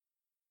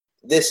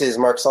This is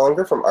Mark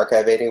Solinger from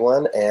Archive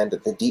 81 and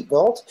The Deep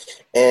Vault,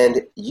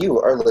 and you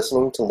are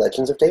listening to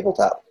Legends of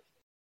Tabletop.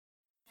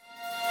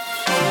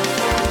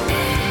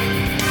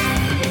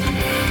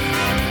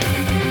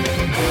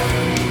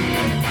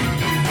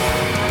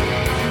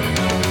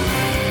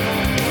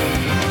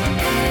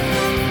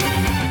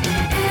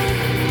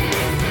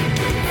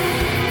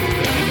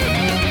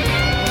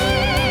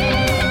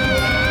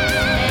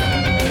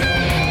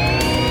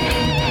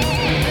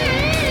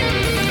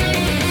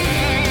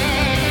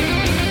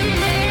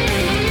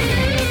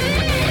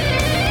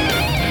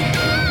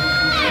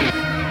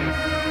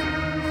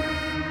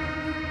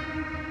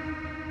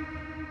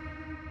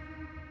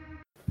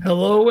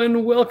 Hello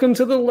and welcome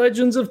to the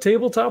Legends of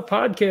Tabletop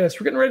podcast.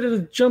 We're getting ready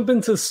to jump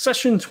into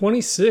session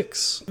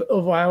 26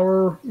 of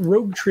our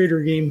Rogue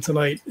Trader game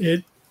tonight.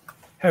 It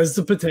has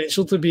the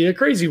potential to be a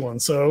crazy one,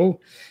 so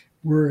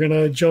we're going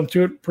to jump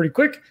to it pretty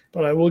quick,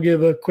 but I will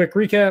give a quick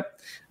recap.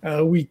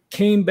 We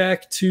came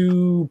back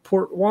to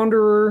Port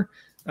Wanderer.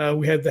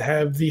 We had to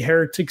have the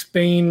Heretic's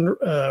Bane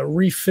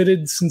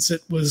refitted since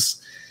it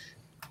was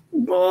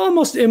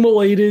almost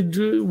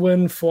immolated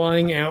when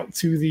flying out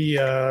to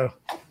the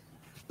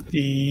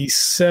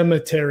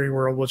cemetery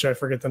world, which I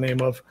forget the name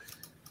of.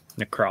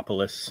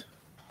 Necropolis.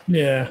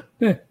 Yeah,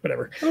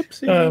 whatever.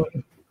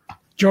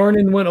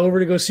 Jarnan went over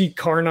to go see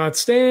Carnot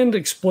stand,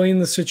 explain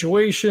the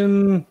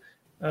situation,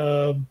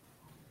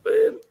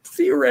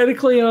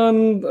 theoretically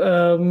on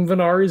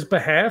Venari's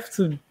behalf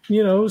to,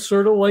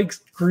 sort of like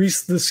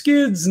grease the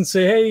skids and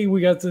say, hey,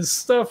 we got this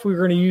stuff, we're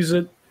going to use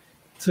it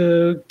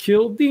to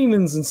kill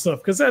demons and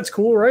stuff, because that's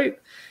cool, right?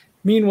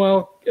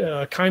 Meanwhile,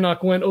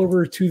 Kynoch went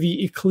over to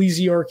the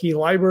Ecclesiarchy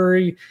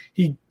library.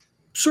 He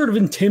sort of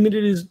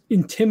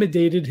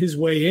intimidated his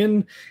way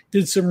in,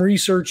 did some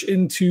research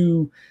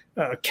into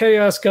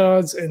chaos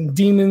gods and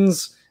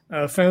demons,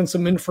 found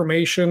some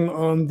information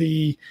on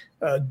the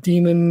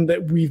demon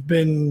that we've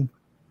been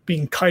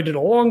being kited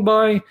along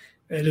by.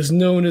 It is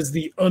known as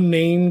the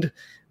Unnamed.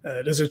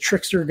 It is a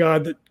trickster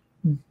god that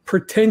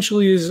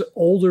potentially is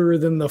older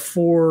than the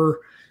four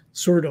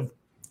sort of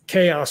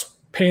chaos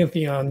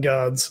pantheon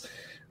gods.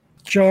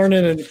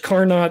 Jarnan and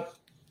Carnot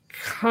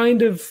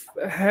kind of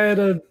had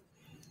a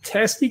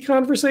testy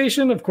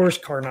conversation. Of course,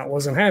 Carnot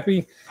wasn't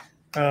happy.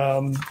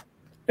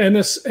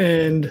 Emis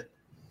and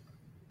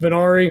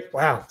Venari,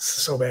 wow, this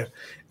is so bad.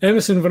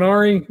 Emis and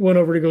Venari went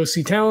over to go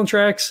see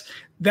Talontrax.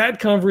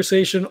 That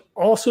conversation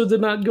also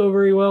did not go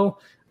very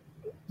well.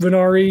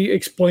 Venari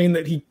explained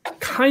that he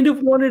kind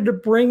of wanted to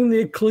bring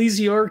the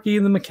Ecclesiarchy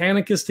and the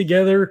Mechanicus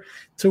together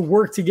to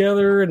work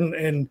together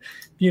and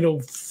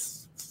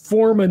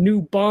form a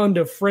new bond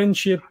of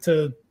friendship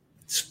to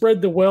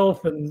spread the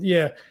wealth. And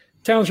yeah,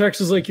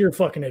 Talontrax is like, you're a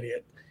fucking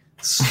idiot.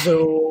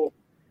 So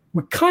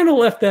we kind of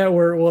left that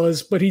where it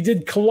was, but he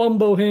did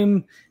Columbo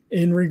him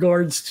in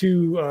regards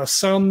to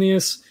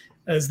Somnius.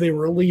 As they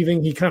were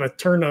leaving, he kind of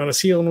turned on his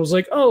heel and was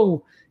like,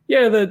 oh,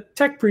 yeah, the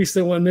tech priest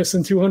that went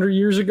missing 200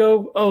 years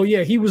ago. Oh,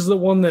 yeah, he was the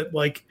one that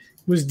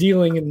was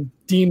dealing in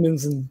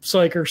demons and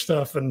psyker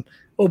stuff. And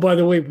oh, by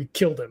the way, we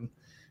killed him.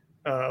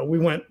 We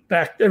went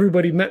back.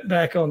 Everybody met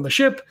back on the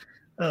ship.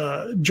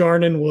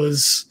 Jarnan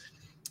was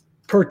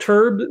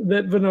perturbed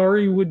that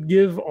Venari would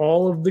give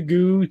all of the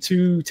goo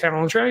to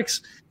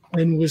Talontrax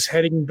and was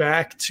heading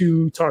back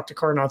to talk to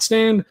Carnot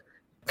Stand.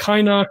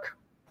 Kynoch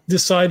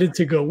decided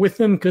to go with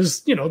them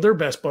because, they're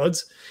best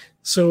buds.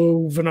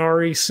 So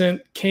Venari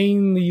sent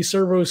Kane, the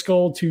Servo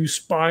Skull, to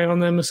spy on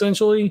them,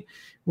 essentially,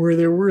 where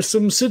there were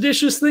some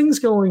seditious things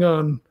going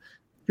on.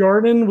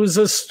 Jarnan was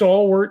as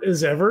stalwart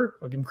as ever.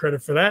 I'll give him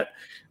credit for that.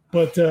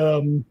 But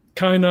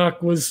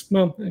Kynoch was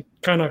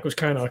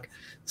Kynoch.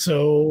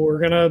 So we're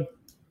going to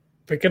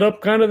pick it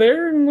up kind of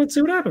there and let's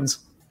see what happens.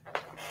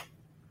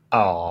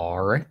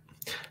 All right.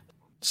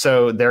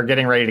 So they're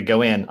getting ready to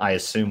go in. I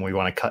assume we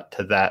want to cut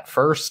to that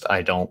first.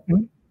 I don't,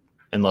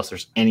 unless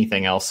there's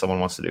anything else someone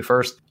wants to do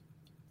first.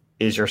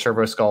 Is your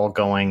Servo Skull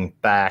going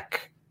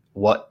back?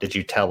 What did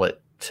you tell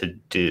it to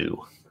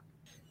do?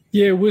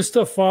 Yeah, it was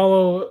to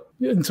follow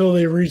until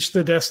they reach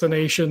the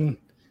destination,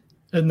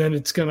 and then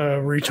it's going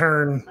to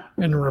return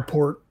and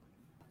report.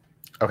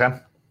 Okay.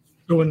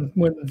 So when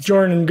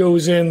Jarnan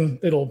goes in,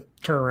 it'll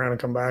turn around and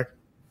come back.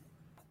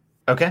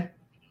 Okay.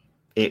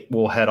 It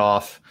will head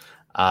off,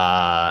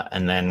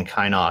 and then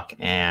Kynoch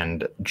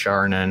and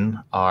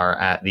Jarnan are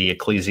at the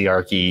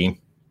Ecclesiarchy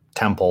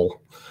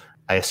temple.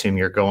 I assume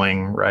you're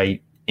going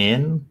right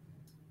in?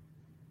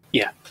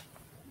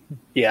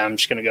 Yeah, I'm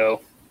just going to go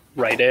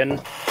right in.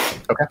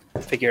 Okay.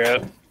 Figure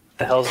out what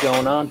the hell's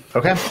going on.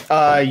 Okay.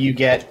 You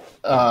get,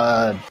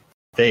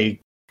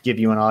 they give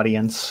you an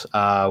audience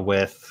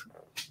with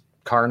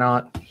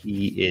Carnot.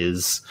 He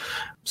is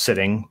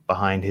sitting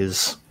behind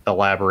his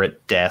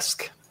elaborate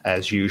desk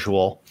as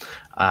usual,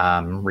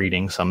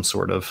 reading some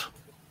sort of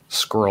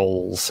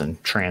scrolls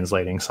and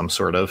translating some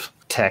sort of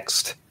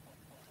text.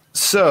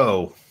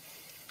 So,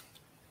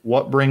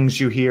 what brings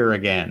you here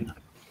again?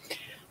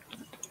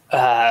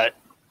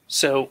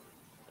 So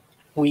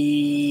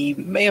we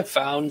may have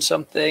found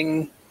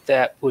something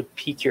that would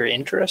pique your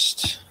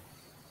interest.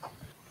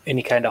 And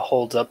he kind of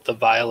holds up the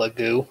vial of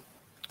goo,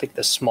 like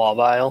the small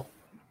vial.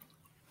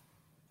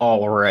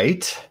 All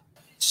right.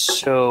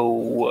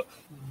 So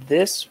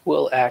this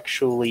will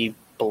actually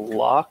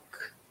block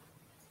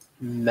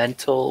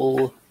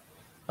mental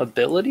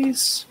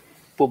abilities,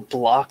 will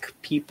block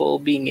people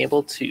being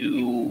able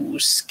to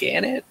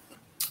scan it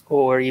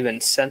or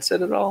even sense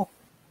it at all.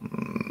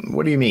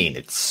 What do you mean?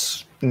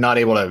 It's not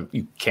able to...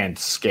 You can't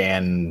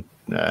scan...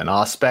 An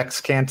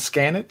Auspex can't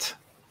scan it?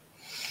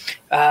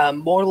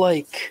 More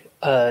like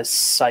a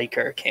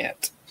psyker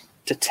can't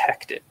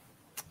detect it.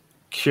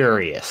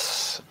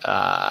 Curious.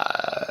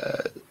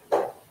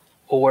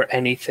 Or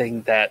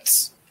anything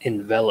that's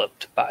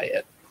enveloped by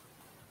it.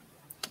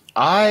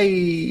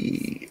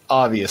 I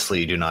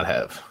obviously do not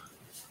have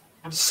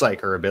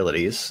psyker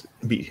abilities.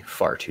 It'd be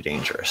far too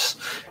dangerous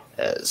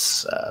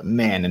as a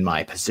man in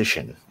my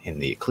position in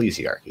the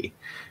ecclesiarchy.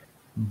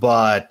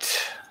 But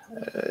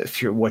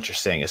if what you're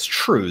saying is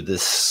true,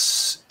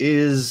 this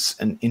is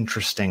an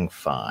interesting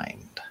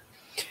find.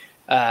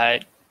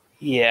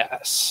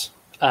 Yes.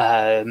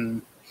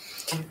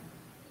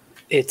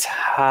 It's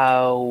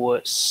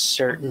how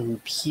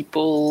certain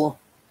people,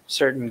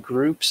 certain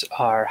groups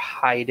are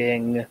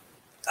hiding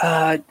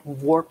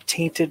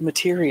warp-tainted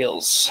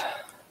materials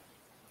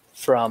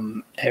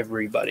from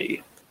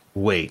everybody.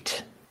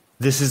 Wait,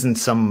 this isn't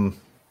some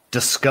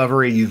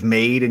discovery you've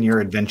made in your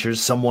adventures?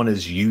 Someone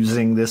is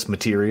using this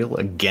material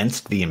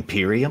against the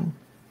Imperium?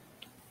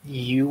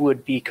 You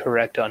would be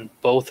correct on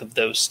both of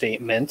those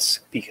statements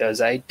because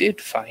I did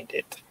find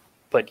it.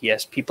 But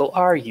yes, people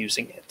are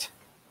using it.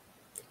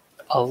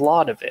 A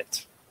lot of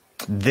it.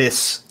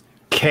 This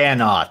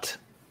cannot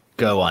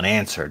go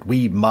unanswered.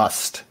 We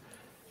must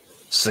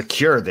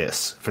secure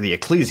this for the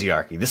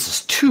ecclesiarchy. This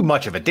is too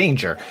much of a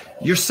danger.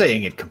 You're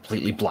saying it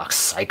completely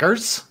blocks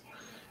psychers?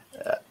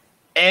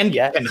 And,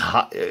 yes.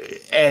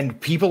 and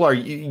people are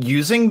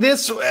using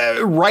this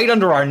right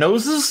under our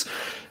noses?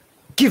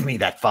 Give me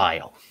that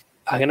file.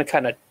 I'm going to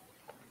kind of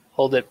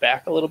hold it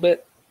back a little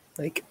bit.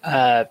 Like,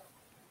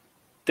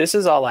 this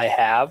is all I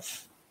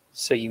have,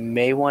 so you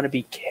may want to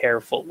be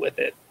careful with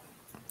it.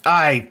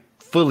 I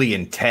fully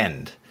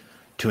intend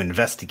to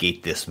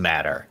investigate this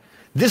matter.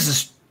 This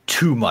is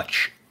too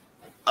much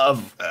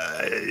of...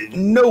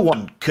 no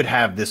one could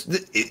have this.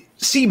 It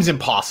seems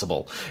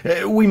impossible.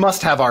 We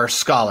must have our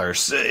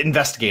scholars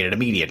investigate it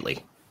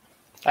immediately.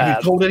 Have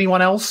you told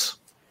anyone else?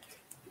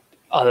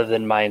 Other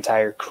than my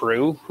entire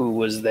crew who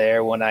was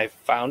there when I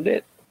found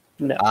it?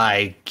 No.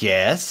 I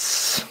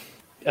guess.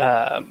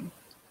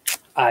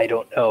 I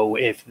don't know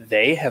if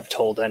they have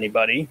told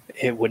anybody.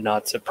 It would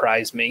not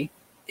surprise me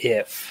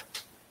if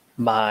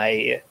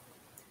my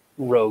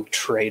rogue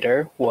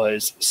trader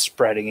was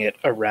spreading it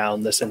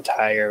around this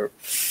entire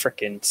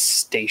frickin'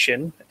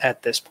 station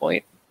at this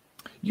point.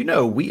 You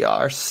know, we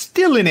are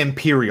still in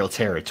Imperial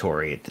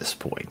territory at this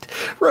point.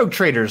 Rogue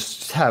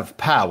traders have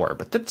power,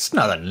 but that's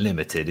not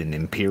unlimited in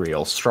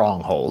Imperial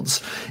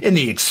strongholds. In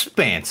the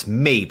Expanse,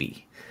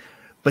 maybe.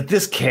 But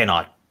this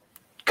cannot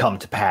come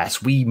to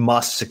pass. We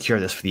must secure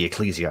this for the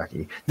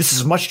ecclesiarchy. This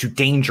is much too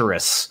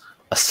dangerous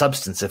a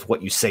substance if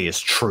what you say is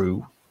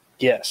true.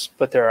 Yes,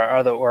 but there are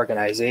other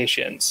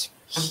organizations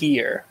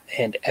here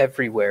and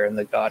everywhere in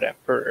the God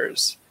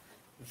Emperor's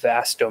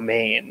vast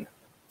domain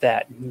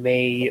that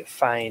may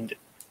find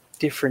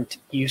different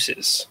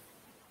uses,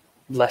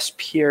 less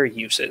pure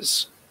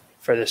uses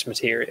for this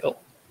material.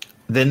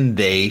 Then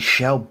they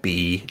shall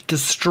be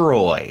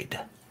destroyed.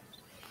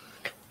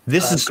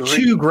 This is Agreed.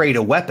 too great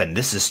a weapon.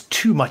 This is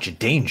too much a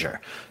danger.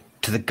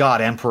 To the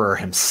God Emperor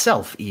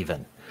himself,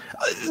 even.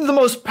 The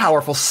most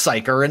powerful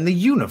psyker in the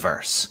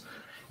universe.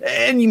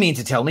 And you mean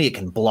to tell me it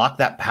can block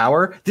that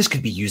power? This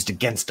could be used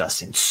against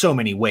us in so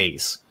many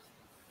ways.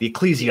 The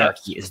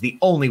ecclesiarchy is the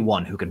only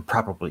one who can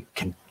properly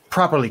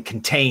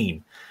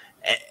contain,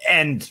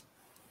 and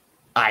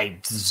I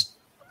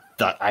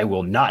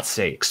will not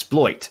say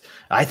exploit.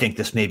 I think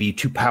this may be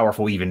too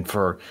powerful even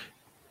for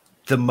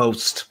the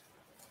most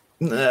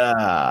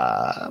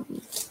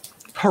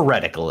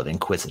heretical of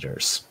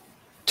inquisitors,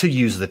 to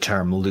use the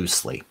term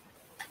loosely.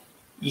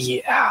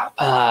 Yeah,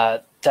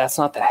 that's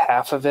not the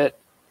half of it.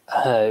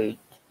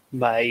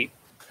 My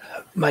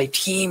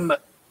team,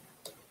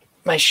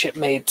 my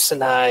shipmates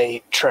and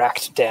I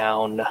tracked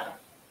down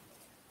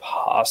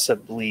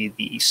possibly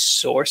the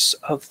source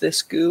of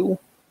this goo,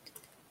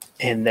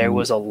 and there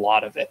was a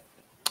lot of it.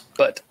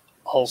 But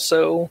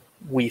also,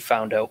 we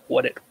found out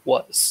what it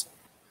was.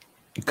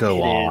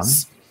 Go on. It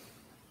is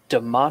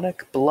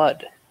demonic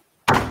blood.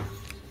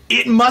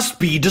 It must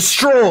be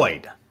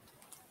destroyed.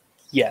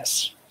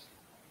 Yes.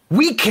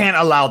 We can't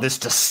allow this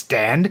to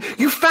stand.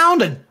 You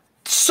found a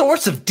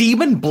source of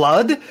demon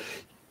blood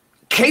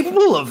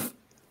capable of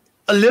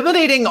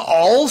eliminating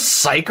all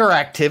psyker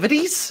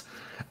activities,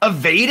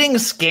 evading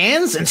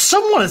scans, and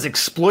someone is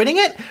exploiting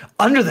it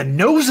under the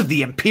nose of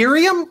the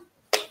Imperium?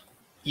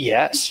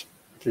 Yes.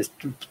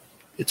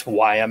 It's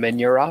why I'm in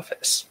your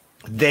office.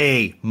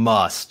 They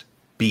must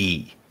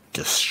be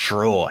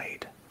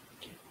destroyed.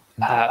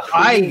 Who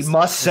I is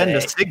must send a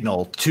they?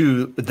 signal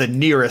to the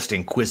nearest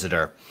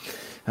Inquisitor.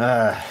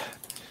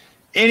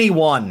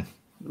 anyone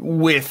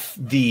with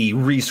the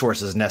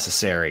resources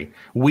necessary,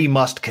 we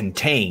must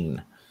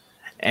contain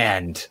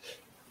and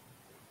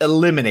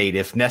eliminate,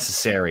 if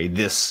necessary,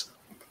 this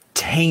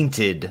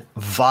tainted,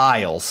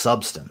 vile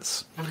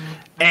substance.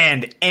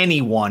 And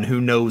anyone who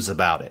knows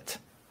about it.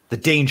 The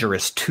danger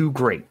is too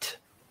great.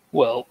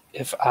 Well,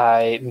 if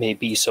I may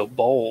be so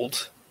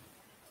bold,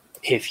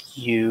 if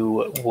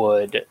you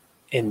would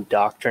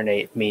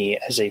indoctrinate me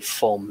as a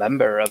full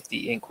member of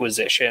the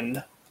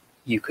Inquisition,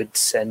 you could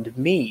send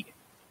me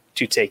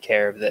to take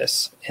care of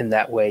this. And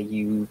that way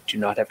you do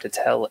not have to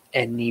tell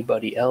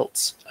anybody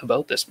else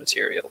about this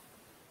material.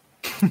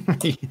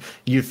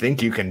 You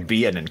think you can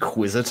be an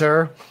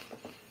inquisitor?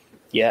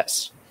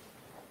 Yes.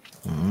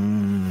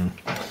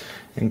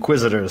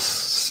 Inquisitors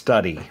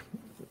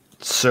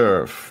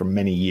serve for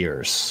many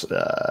years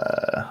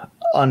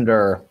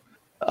under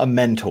a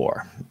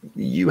mentor.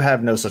 You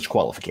have no such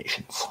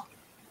qualifications.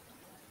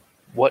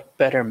 What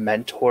better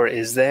mentor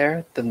is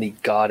there than the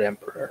God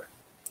Emperor?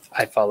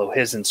 I follow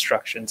his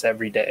instructions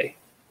every day.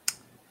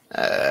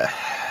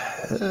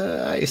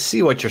 I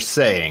see what you're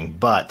saying,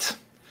 but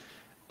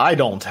I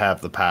don't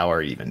have the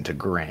power even to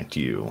grant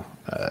you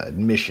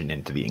admission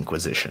into the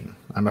Inquisition.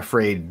 I'm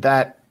afraid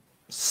that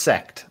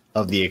sect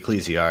of the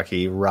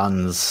ecclesiarchy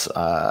runs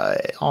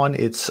on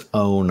its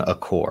own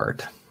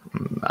accord.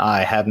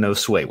 I have no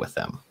sway with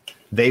them.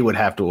 They would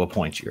have to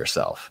appoint you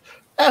yourself.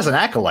 As an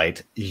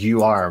acolyte,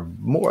 you are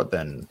more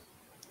than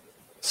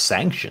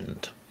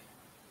sanctioned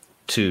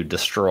to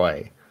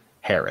destroy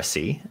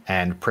heresy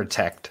and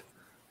protect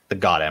the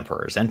God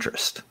Emperor's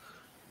interest.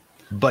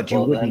 But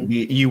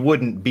you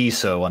wouldn't be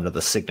so under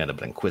the signet of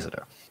an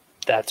inquisitor.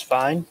 That's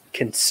fine.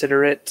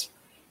 Consider it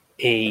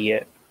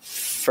a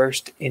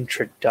first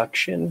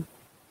introduction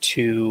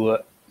to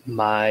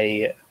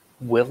my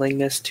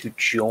willingness to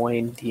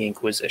join the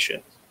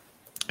Inquisition.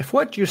 If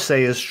what you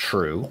say is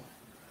true,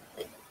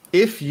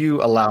 if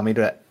you allow me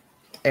to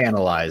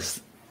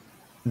analyze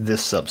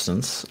this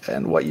substance,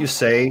 and what you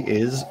say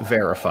is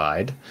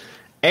verified,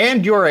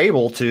 and you're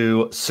able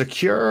to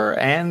secure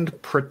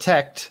and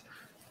protect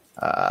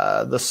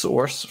the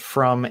source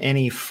from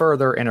any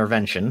further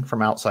intervention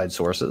from outside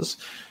sources,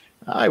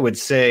 I would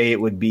say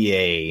it would be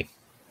a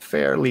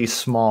fairly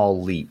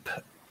small leap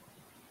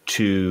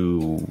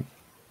to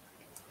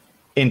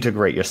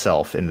integrate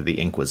yourself into the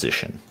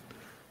Inquisition.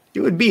 It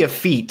would be a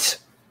feat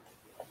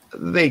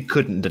they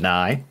couldn't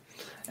deny.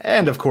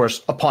 And, of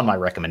course, upon my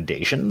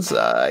recommendations,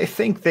 I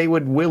think they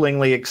would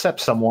willingly accept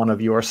someone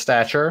of your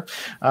stature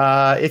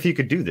if you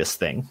could do this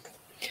thing.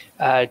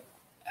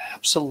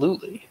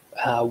 Absolutely.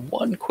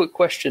 One quick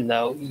question,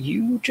 though.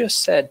 You just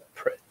said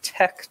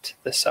protect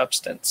the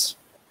substance.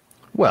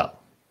 Well,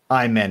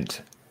 I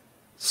meant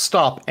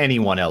stop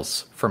anyone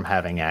else from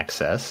having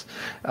access.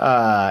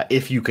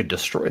 If you could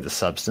destroy the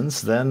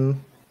substance,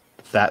 then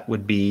that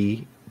would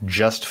be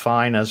just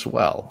fine as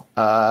well.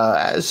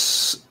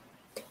 As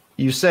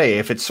you say,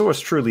 if its source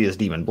truly is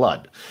demon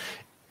blood,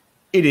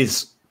 it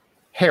is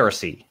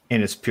heresy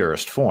in its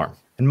purest form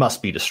and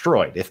must be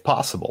destroyed if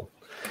possible.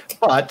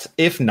 But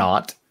if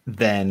not,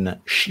 then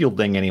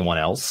shielding anyone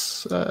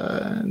else,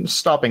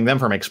 stopping them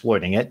from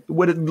exploiting it,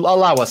 would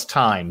allow us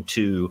time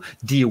to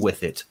deal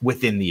with it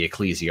within the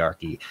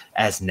ecclesiarchy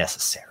as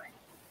necessary.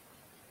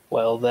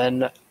 Well,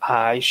 then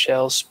I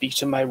shall speak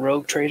to my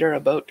rogue trader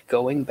about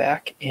going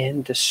back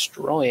and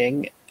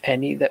destroying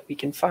any that we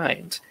can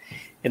find.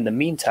 In the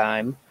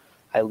meantime,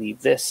 I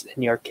leave this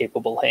in your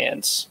capable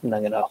hands, and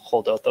I'm going to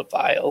hold out the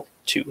vial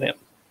to him.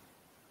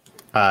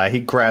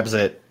 He grabs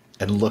it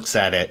and looks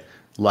at it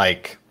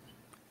like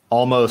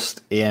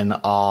almost in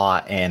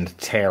awe and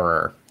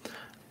terror.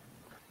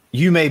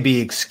 You may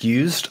be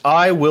excused.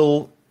 I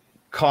will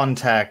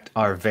contact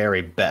our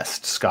very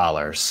best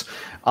scholars.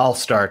 I'll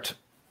start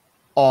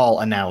all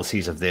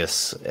analyses of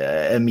this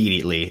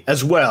immediately,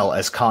 as well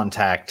as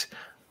contact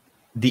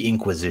the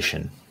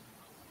Inquisition.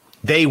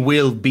 They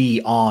will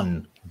be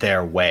on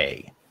their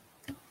way.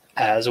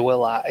 As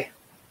will I.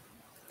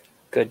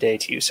 Good day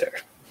to you, sir.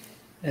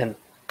 And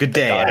good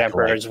day, God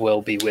Emperors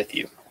will be with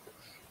you.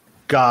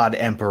 God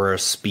Emperor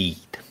speed.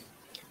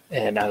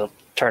 And I'll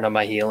turn on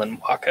my heel and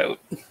walk out.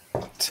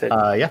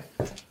 Yeah.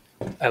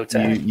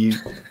 Outside.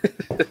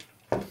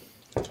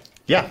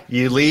 Yeah,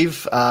 you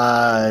leave.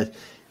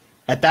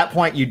 At that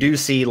point, you do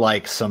see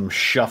like some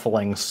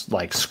shuffling,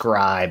 like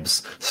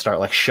scribes start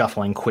like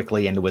shuffling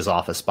quickly into his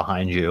office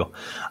behind you.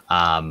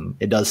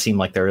 It does seem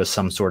like there is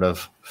some sort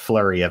of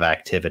flurry of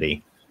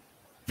activity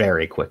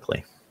very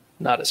quickly.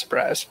 Not a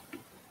surprise.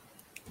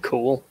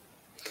 Cool.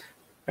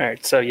 All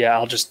right, so yeah,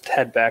 I'll just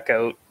head back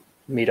out,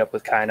 meet up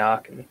with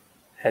Kynoch, and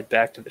head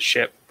back to the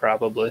ship,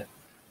 probably.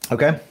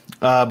 Okay.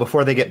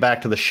 Before they get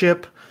back to the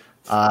ship,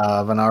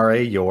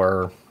 Venari,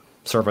 your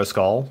servo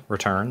skull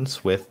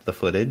returns with the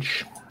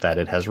footage that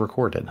it has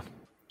recorded.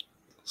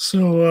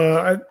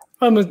 So,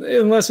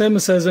 unless Emma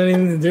says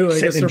anything to do,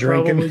 I guess they're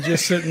drinking. probably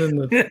just sitting in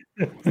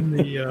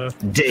the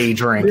day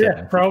drinking.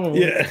 Yeah,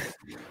 probably. Yeah.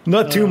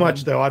 Not too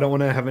much, though. I don't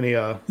want to have any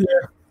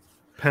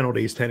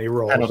penalties to any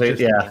rolls. Penalties,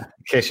 Just, yeah.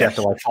 In case you have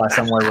to like fly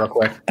somewhere real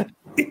quick.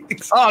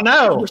 Oh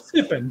no! We're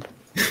sipping.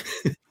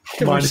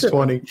 Minus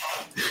 20.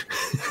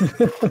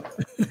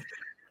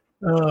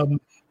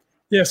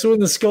 Yeah, so when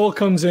the skull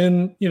comes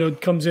in,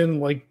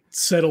 like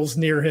settles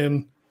near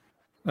him,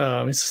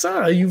 he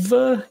says,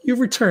 you've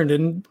returned,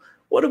 and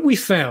what have we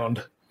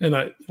found? And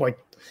I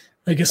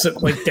guess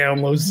it like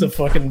downloads the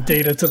fucking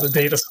data to the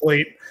data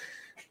slate,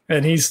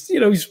 and he's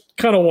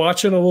kind of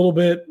watching a little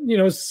bit,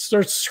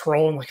 starts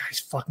scrolling like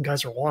these fucking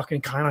guys are walking,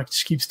 kind of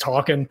just keeps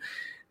talking,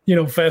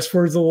 fast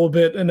forwards a little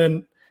bit, and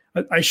then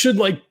I should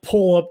like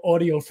pull up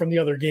audio from the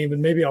other game,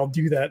 and maybe I'll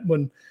do that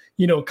when,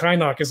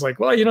 Kynoch is like,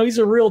 well, he's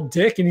a real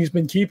dick and he's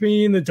been keeping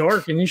me in the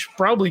dark and you should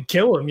probably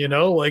kill him,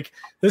 like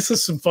this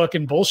is some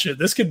fucking bullshit.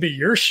 This could be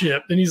your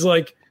ship. And he's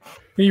like,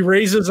 he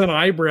raises an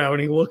eyebrow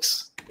and he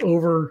looks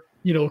over,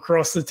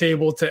 across the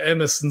table to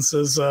Emmis and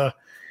says,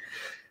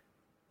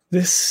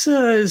 this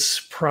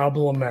is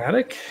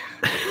problematic.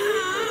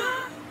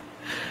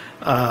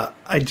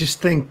 I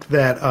just think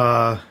that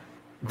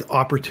the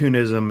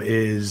opportunism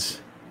is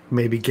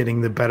maybe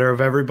getting the better of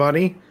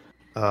everybody.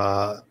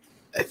 I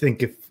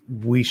think if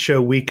we show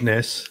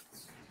weakness,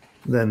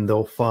 then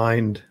they'll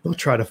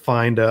try to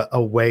find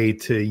a way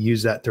to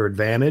use that to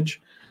advantage.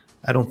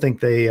 I don't think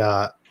they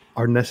are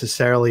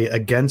necessarily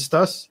against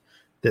us,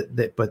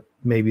 but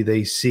maybe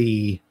they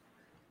see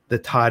the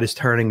tide is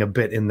turning a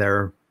bit in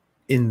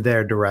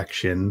their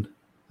direction.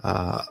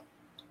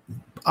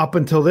 Up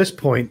until this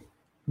point,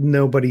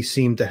 nobody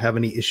seemed to have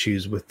any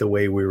issues with the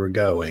way we were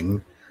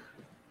going.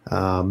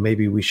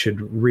 Maybe we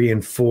should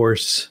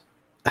reinforce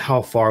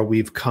how far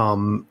we've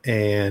come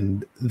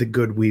and the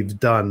good we've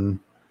done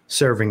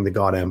serving the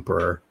God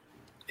Emperor.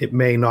 It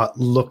may not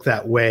look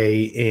that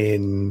way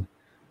in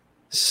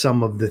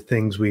some of the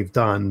things we've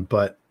done,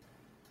 but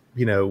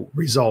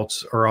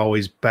results are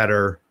always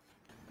better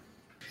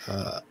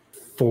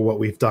for what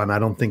we've done. I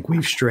don't think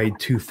we've strayed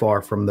too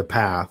far from the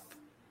path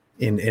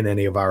in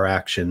any of our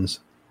actions.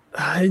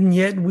 And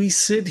yet we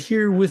sit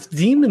here with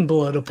demon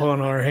blood upon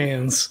our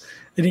hands.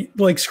 And he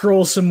like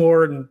scrolls some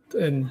more and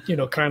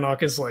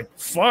Kynoch is like,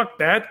 fuck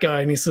that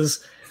guy. And he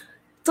says,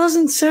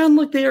 doesn't sound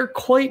like they are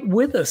quite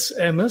with us,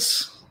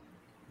 Emmis.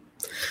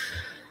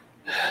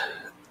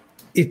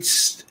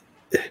 It's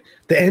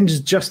the ends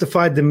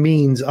justified the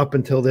means up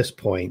until this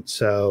point.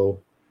 So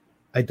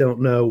I don't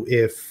know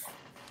if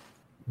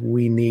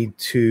we need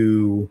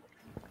to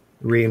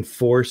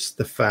reinforce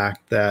the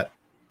fact that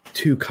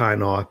to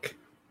Kynoch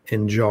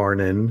and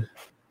Jarnan,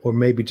 or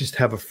maybe just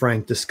have a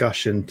frank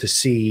discussion to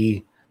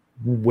see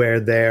where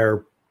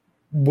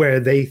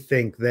they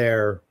think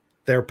their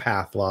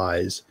path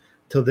lies.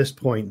 Till this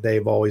point,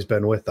 they've always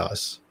been with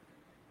us.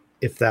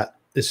 If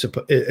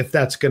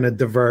that's going to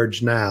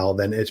diverge now,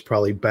 then it's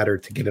probably better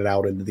to get it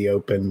out into the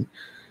open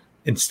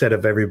instead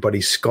of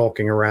everybody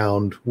skulking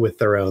around with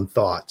their own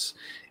thoughts.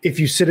 If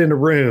you sit in a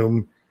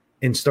room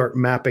and start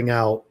mapping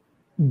out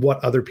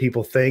what other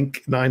people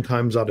think, 9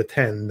 times out of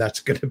 10, that's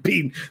going to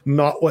be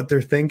not what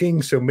they're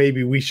thinking. So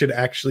maybe we should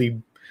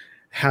actually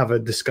have a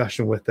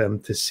discussion with them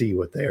to see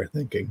what they are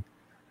thinking.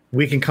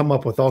 We can come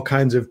up with all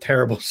kinds of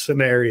terrible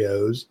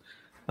scenarios,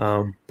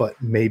 but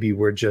maybe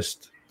we're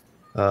just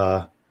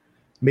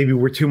maybe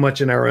we're too much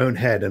in our own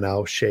head, and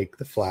I'll shake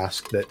the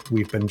flask that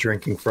we've been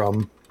drinking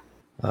from.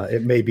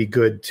 It may be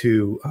good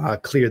to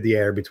clear the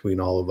air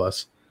between all of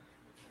us.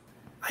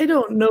 I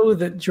don't know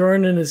that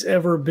Jarnan has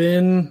ever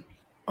been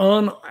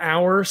on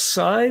our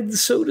side,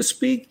 so to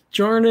speak.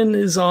 Jarnan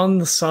is on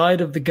the side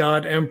of the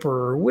God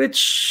Emperor,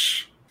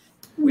 which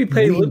we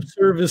pay lip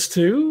service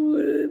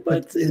to,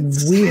 but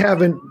we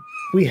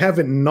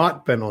haven't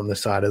not been on the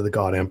side of the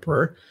God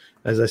Emperor.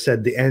 As I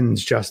said, the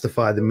ends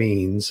justify the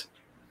means.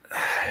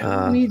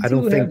 I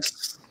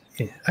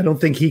don't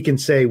think he can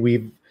say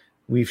we've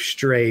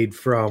strayed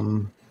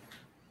from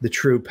the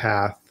true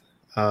path.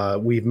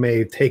 We may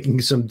have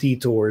taken some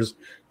detours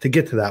to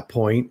get to that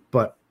point,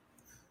 but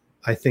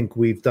I think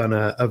we've done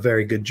a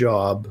very good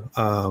job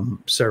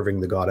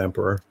serving the God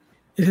Emperor.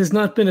 It has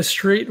not been a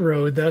straight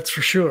road, that's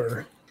for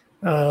sure.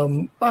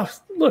 And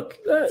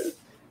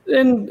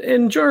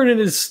Jarnan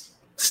is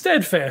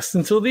steadfast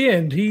until the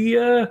end. He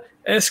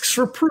asks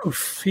for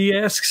proof. He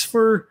asks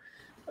for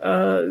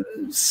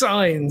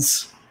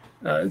signs.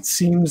 It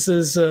seems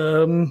as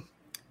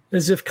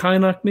if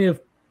Kynoch may have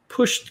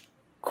pushed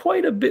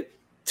quite a bit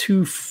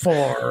too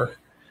far.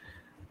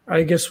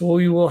 I guess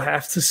we will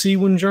have to see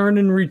when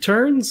Jarnan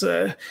returns.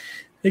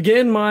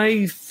 Again,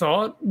 my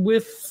thought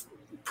with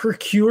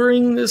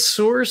procuring this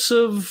source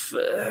of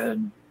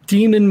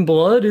demon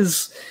blood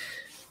is,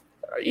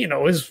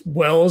 as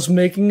well as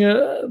making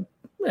a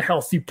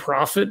healthy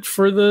profit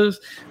for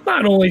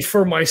not only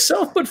for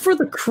myself, but for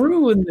the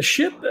crew and the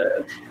ship.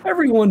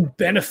 Everyone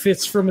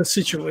benefits from a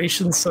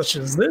situation such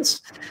as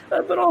this,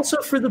 but also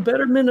for the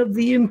betterment of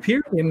the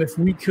Imperium. If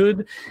we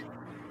could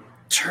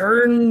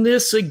turn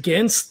this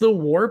against the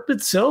warp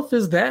itself,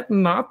 is that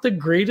not the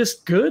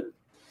greatest good?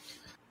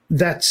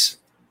 That's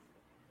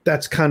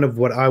kind of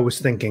what I was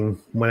thinking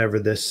whenever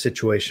this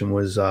situation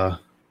was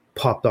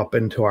popped up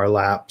into our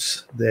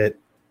laps, that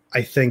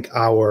I think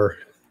our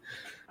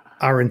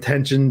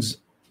intentions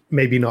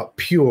maybe not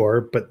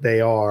pure, but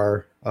they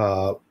are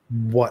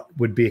what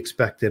would be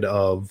expected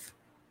of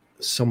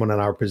someone in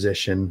our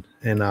position.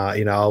 And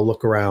I'll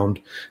look around.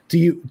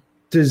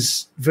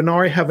 Does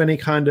Venari have any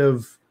kind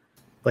of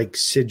like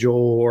sigil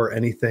or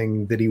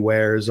anything that he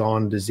wears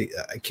on? Does he?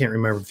 I can't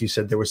remember if you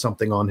said there was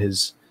something on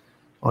his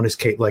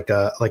cape, like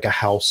a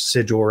house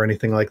sigil or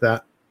anything like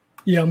that.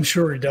 Yeah, I'm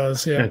sure he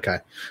does. Yeah. Okay.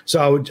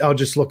 So I'll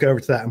just look over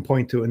to that and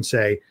point to it and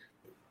say,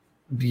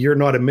 you're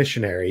not a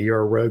missionary. You're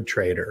a rogue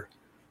trader.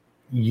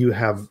 You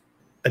have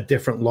a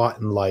different lot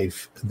in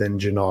life than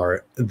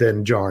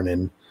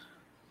Jarnan.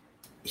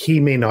 He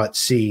may not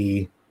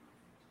see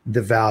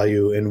the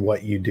value in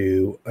what you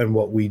do and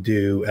what we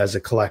do as a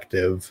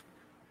collective,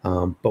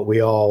 but we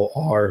all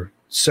are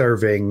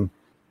serving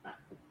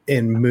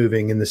and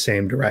moving in the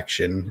same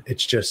direction.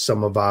 It's just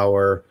some of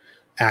our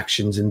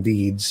actions and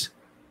deeds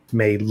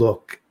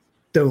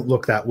don't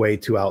look that way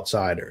to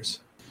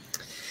outsiders.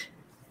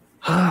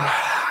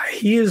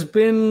 He has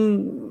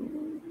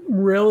been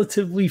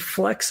relatively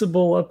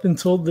flexible up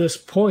until this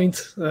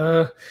point,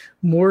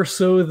 more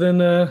so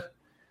than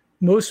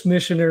most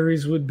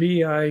missionaries would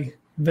be, I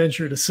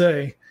venture to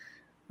say.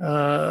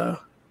 I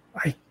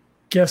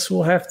guess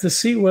we'll have to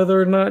see whether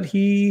or not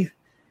he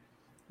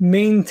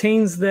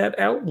maintains that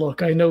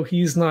outlook. I know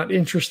he's not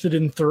interested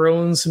in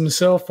thrones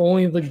himself,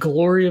 only the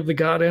glory of the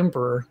God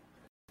Emperor.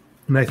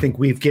 And I think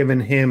we've given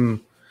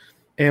him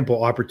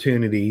ample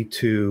opportunity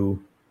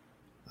to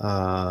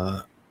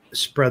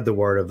spread the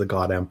word of the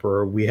God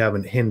Emperor. We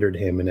haven't hindered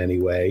him in any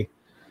way.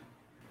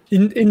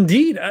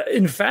 Indeed.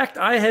 In fact,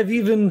 I have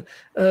even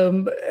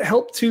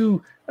helped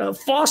to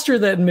foster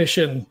that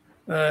mission.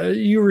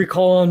 You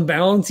recall on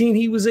Valentine,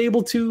 he was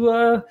able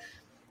to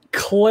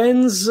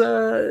cleanse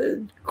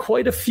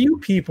quite a few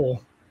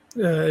people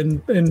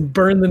and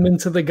burn them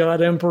into the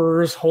God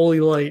Emperor's holy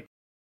light.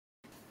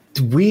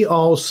 We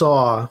all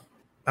saw,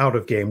 out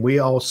of game, we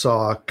all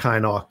saw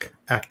Kynoch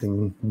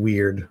acting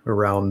weird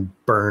around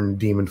burned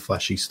demon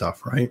fleshy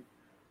stuff, right?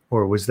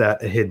 Or was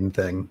that a hidden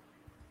thing?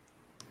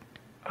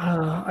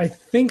 I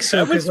think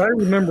so, because I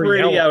remember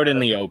pretty out in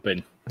the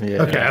open.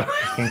 Yeah, Okay.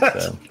 I think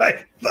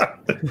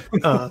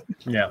so.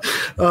 Yeah.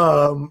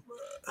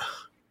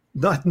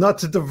 Not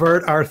to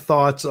divert our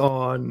thoughts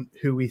on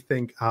who we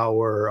think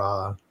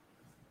our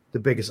the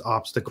biggest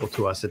obstacle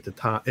to us at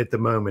the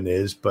moment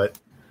is, but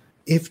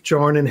if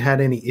Jarnan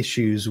had any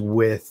issues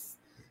with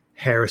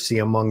heresy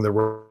among the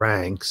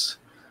ranks,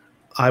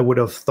 I would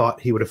have thought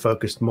he would have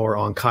focused more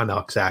on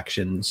Kynoch's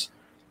actions.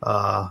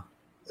 So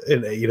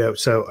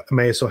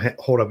Emmaus will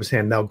hold up his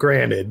hand. Now,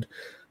 granted,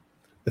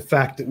 the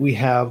fact that we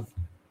have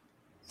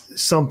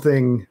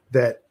something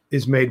that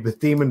is made with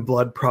demon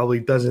blood probably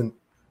doesn't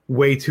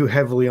weigh too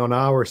heavily on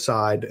our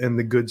side in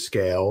the good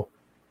scale,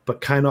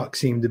 but Kynoch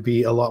seemed to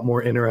be a lot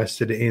more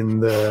interested in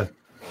the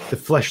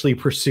fleshly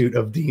pursuit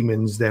of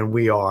demons than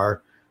we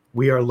are.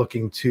 We are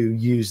looking to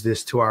use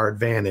this to our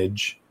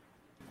advantage.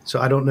 So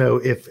I don't know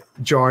if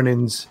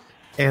Jarnan's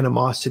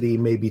animosity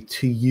maybe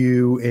to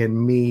you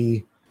and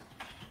me,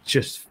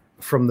 just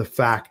from the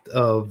fact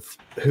of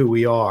who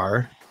we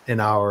are in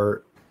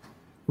our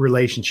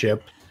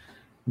relationship,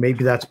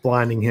 maybe that's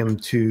blinding him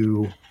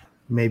to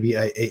maybe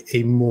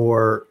a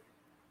more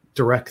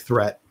direct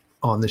threat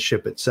on the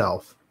ship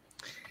itself.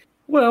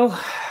 Well,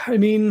 I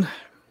mean,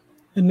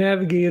 a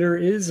navigator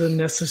is a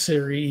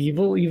necessary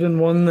evil, even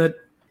one that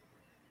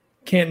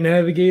can't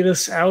navigate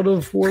us out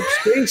of warp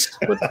space,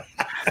 but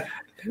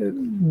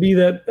be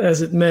that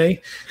as it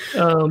may,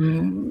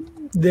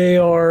 they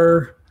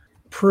are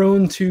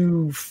prone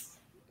to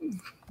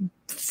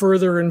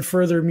further and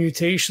further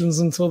mutations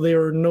until they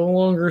are no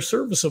longer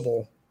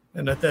serviceable.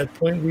 And at that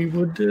point, we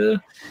would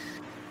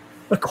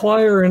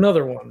acquire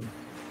another one.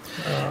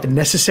 The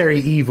necessary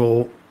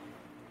evil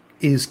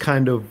is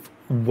kind of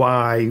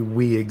why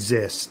we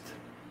exist.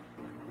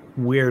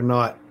 We're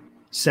not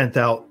sent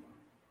out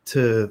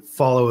to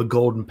follow a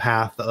golden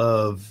path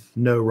of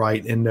no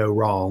right and no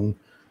wrong.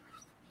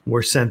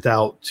 We're sent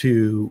out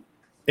to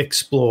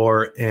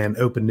explore and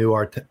open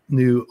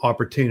new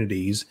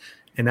opportunities.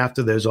 And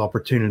after those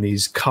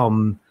opportunities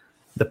come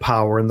the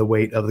power and the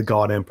weight of the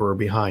God Emperor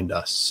behind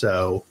us.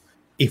 So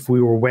if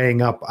we were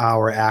weighing up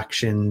our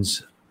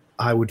actions,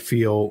 I would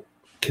feel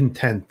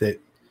content that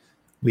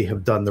we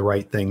have done the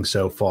right thing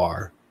so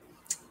far.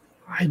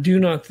 I do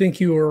not think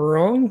you are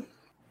wrong.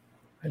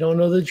 I don't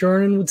know that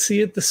Jarnan would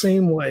see it the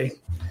same way.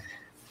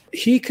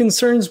 He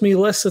concerns me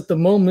less at the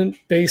moment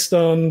based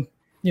on,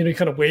 he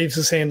kind of waves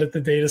his hand at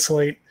the data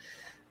slate.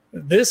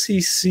 This,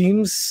 he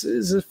seems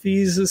as if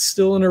he's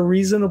still in a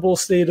reasonable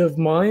state of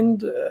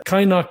mind.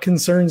 Kynoch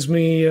concerns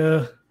me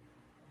a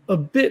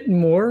bit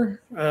more.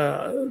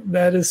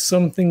 That is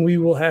something we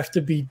will have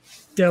to be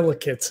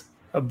delicate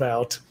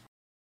about.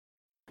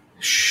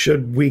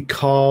 Should we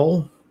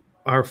call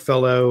our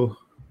fellow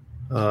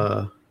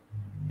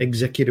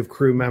executive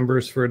crew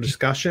members for a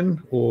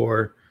discussion,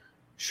 or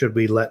should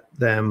we let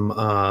them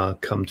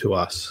come to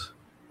us?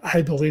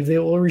 I believe they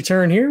will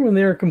return here when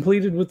they are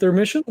completed with their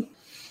mission.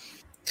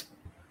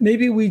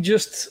 Maybe we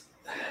just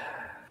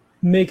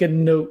make a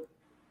note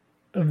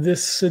of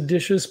this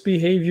seditious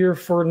behavior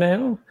for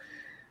now.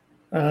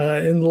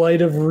 In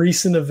light of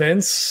recent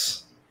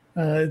events,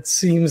 it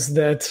seems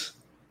that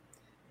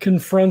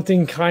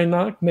confronting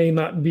Kynoch may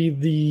not be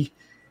the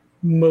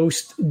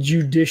most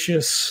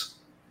judicious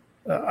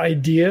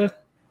idea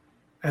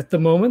at the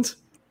moment.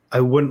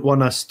 I wouldn't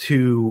want us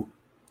to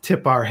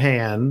tip our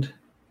hand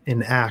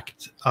and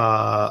act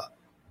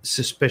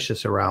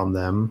suspicious around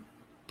them,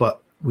 but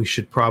we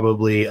should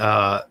probably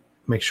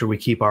make sure we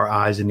keep our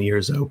eyes and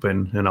ears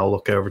open. And I'll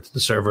look over to the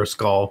server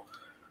skull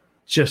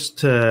just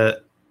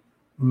to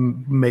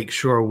make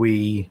sure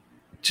we're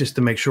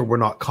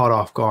not caught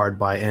off guard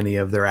by any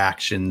of their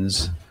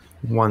actions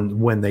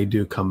when they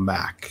do come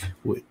back.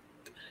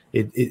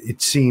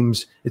 It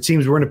seems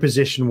we're in a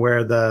position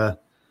where the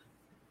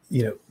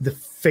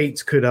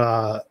fates could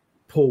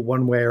pull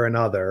one way or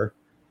another,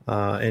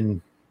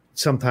 and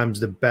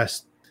sometimes the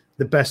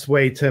best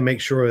way to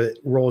make sure it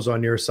rolls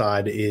on your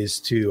side is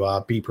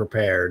to be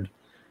prepared.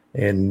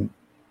 And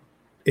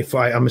if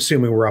I'm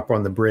assuming we're up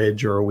on the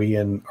bridge, or are we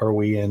in?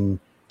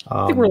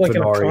 I think we're like in a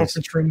Venari's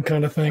conference room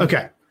kind of thing.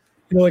 Okay.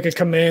 Like a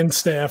command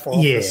staff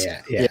office.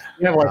 Yeah.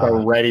 You have like a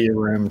ready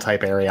room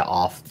type area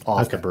off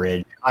the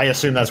bridge. I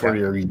assume that's where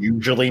you're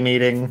usually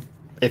meeting.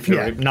 If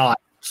you're not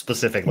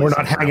specifically, we're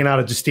not hanging out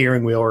at the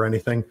steering wheel or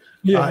anything.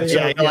 You're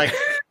like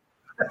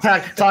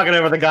talking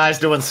over the guys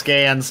doing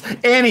scans.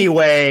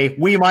 Anyway,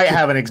 we might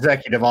have an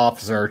executive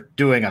officer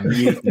doing a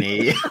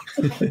mutiny.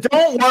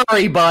 Don't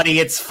worry, buddy.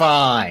 It's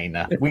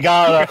fine. We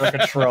got it under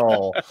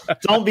control.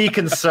 Don't be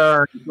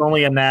concerned. It's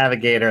only a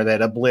navigator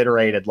that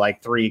obliterated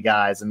like 3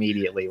 guys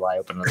immediately while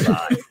opening the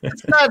side.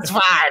 That's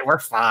fine. We're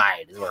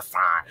fine.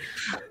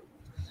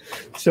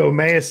 So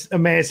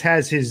Emmaus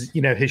has his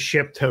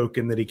ship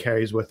token that he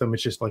carries with him.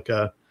 It's just like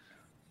a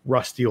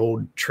rusty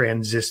old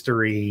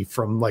transistory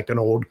from like an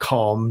old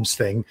comms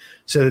thing.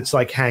 So it's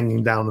like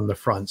hanging down in the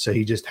front. So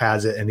he just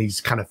has it and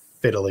he's kind of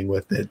fiddling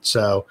with it.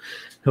 So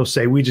he'll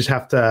say, we just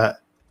have to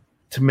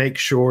make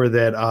sure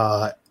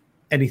that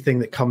anything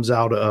that comes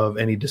out of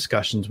any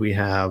discussions we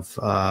have,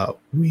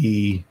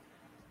 we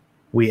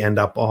end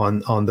up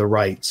on the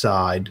right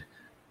side.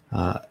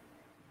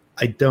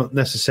 I don't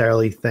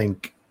necessarily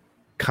think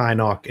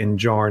Kynoch and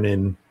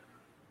Jarnan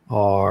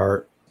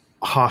are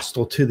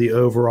hostile to the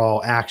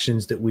overall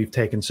actions that we've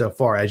taken so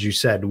far. As you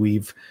said,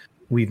 we've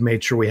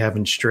made sure we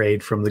haven't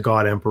strayed from the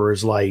God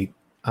Emperor's light,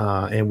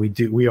 and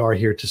we are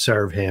here to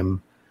serve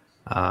him.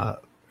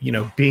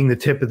 Being the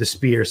tip of the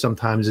spear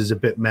sometimes is a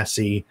bit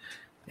messy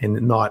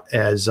and not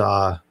as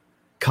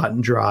cut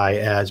and dry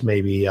as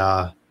maybe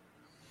the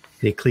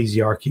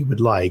ecclesiarchy would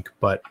like,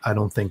 but I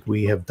don't think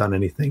we have done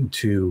anything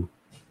to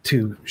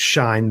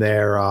shine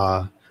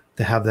their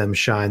to have them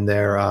shine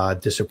their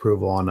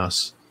disapproval on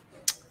us.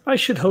 I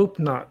should hope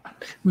not.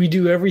 We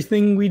do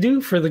everything we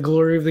do for the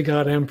glory of the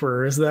God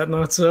Emperor. Is that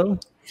not so?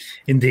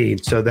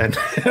 Indeed. So then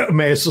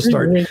Emmaus will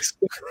start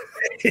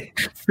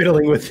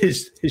fiddling with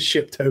his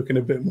ship token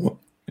a bit more.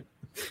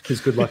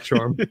 His good luck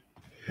charm.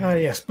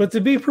 Yes, but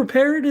to be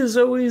prepared is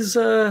always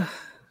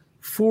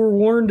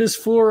forewarned is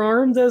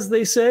forearmed, as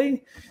they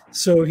say.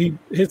 So he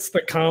hits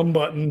the comm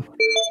button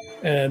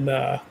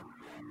and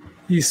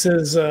he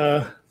says,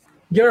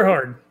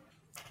 Gerhard,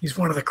 he's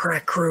one of the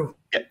crack crew.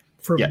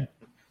 Yeah.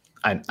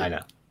 I know.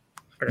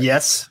 Okay.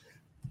 Yes.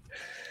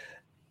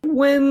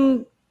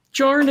 When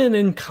Jarnan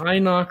and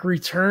Kynoch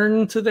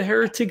return to the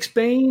Heretic's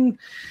Bane,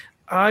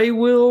 I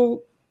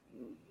will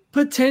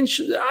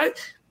potentially...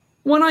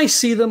 when I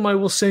see them, I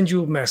will send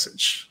you a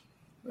message.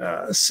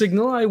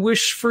 Signal, I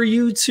wish for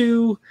you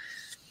to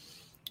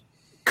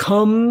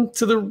come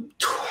to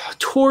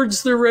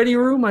towards the ready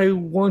room. I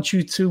want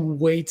you to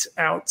wait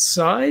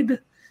outside.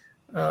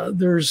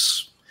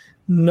 There's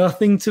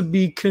nothing to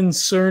be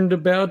concerned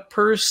about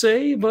per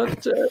se,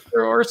 but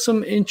there are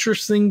some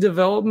interesting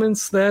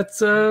developments that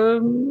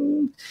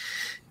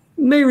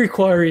may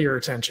require your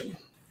attention.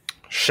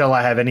 Shall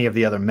I have any of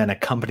the other men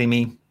accompany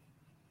me?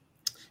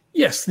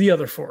 Yes, the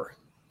other 4.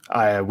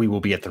 We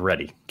will be at the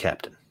ready,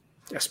 Captain.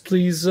 Yes,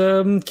 please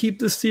keep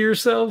this to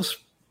yourselves.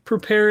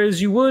 Prepare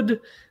as you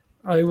would.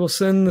 I will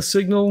send the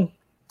signal.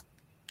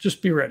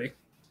 Just be ready.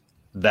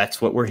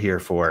 That's what we're here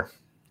for.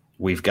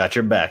 We've got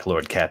your back,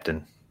 Lord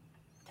Captain.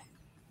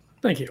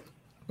 Thank you.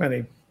 And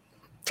he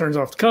turns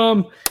off the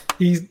comm.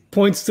 He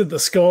points to the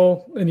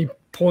skull, and he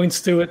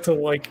points to it to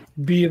like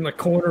be in the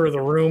corner of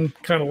the room,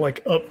 kind of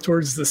like up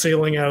towards the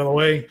ceiling, out of the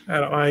way,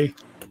 out of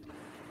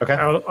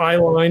eye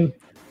line.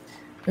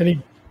 And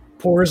he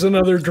pours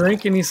another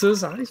drink, and he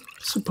says, "I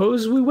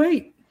suppose we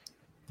wait."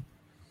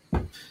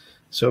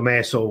 So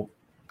Emmaus will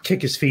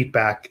kick his feet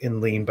back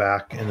and lean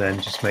back, and then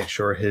just make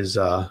sure his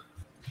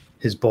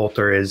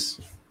bolter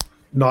is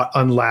not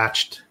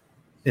unlatched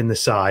in the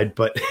side,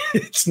 but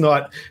it's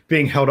not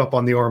being held up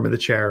on the arm of the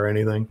chair or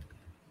anything.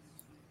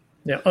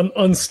 Yeah,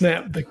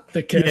 unsnap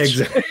the catch.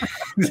 Yeah,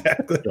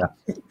 exactly.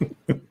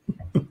 Yeah.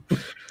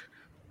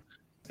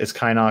 Is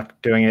Kynoch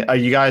doing it? Are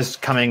you guys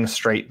coming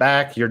straight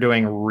back? You're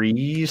doing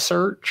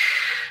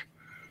research?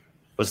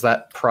 Was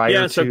that prior to...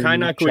 Yeah, so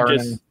Kynoch would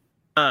just...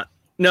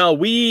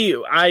 no,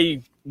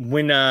 I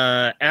when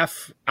I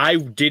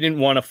didn't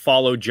want to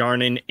follow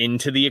Jarnan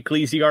into the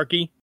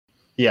ecclesiarchy.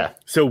 Yeah.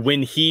 So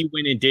when he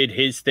went and did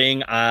his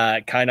thing,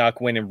 Kynoch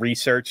went and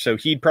researched. So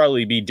he'd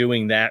probably be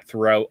doing that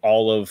throughout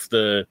all of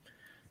the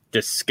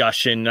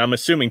discussion. I'm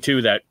assuming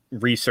too that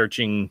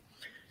researching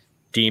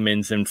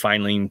demons and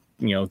finding,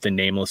 the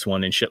nameless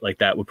one and shit like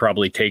that would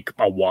probably take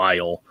a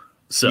while.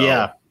 So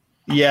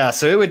yeah.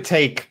 So it would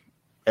take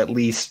at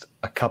least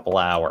a couple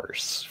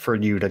hours for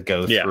you to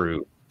go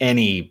through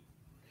any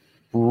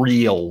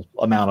real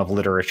amount of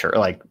literature,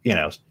 like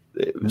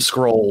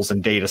scrolls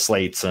and data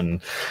slates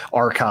and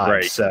archives.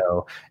 Right.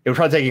 So it would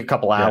probably take you a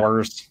couple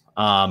hours.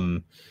 I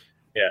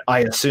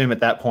assume at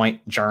that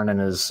point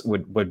Jarnan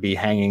would be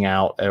hanging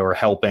out or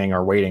helping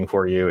or waiting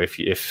for you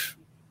if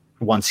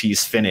once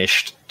he's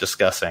finished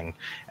discussing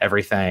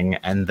everything.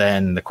 And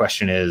then the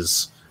question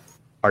is,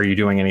 are you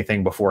doing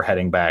anything before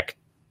heading back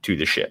to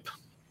the ship?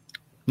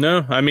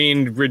 No, I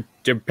mean,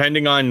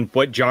 depending on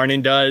what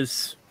Jarnan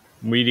does,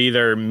 we'd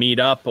either meet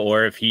up,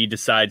 or if he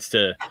decides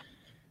to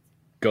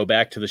go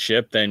back to the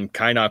ship, then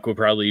Kynoch will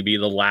probably be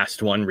the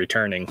last one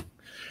returning.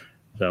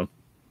 So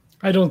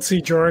I don't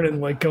see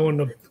Jarnan going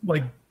to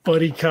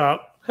buddy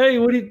cop. Hey,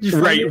 what did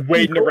you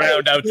waiting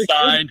around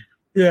outside?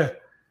 Yeah.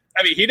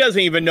 I mean, he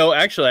doesn't even know.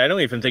 Actually, I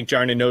don't even think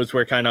Jarnan knows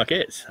where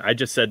Kynoch is. I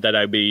just said that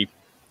I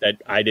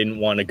didn't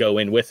want to go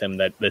in with him,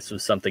 that this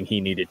was something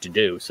he needed to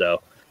do.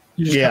 So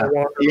yeah.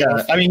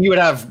 I mean, you would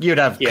have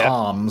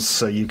comms,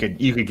 so you could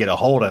get a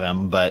hold of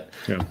him, but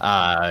So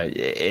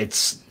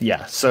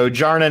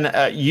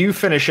Jarnan, you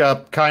finish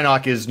up.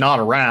 Kynoch is not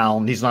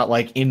around. He's not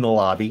in the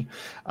lobby.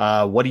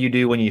 What do you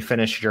do when you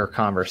finish your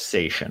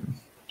conversation?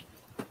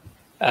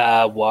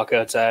 Walk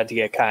outside to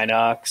get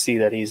Kynoch, see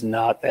that he's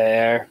not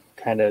there,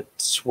 kind of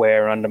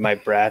swear under my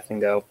breath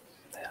and go,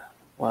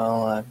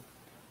 well,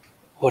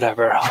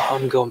 whatever.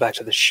 I'm going back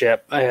to the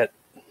ship. I had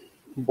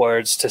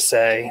words to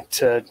say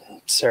to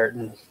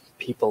certain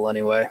people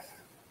anyway.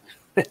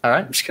 All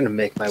right. I'm just going to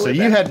make my way back.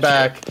 So you head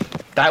back.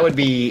 That would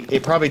be,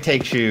 it probably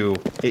takes you,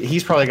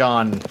 he's probably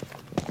gone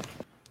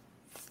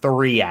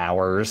 3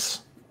 hours,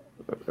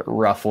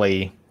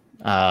 roughly,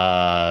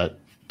 to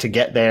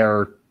get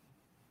there,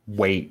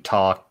 wait,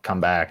 talk, come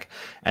back.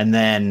 And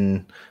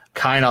then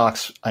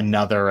Kynoch's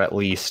another at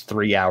least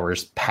 3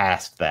 hours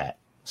past that.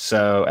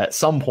 So at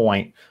some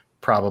point,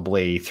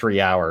 probably 3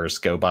 hours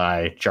go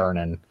by,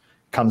 Jarnan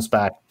comes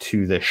back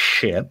to the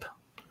ship,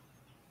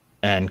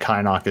 and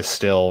Kynoch is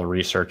still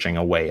researching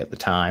away at the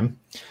time,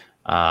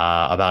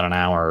 about an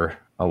hour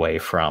away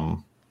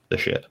from the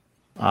ship.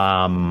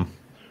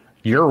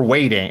 You're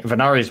waiting.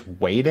 Venari's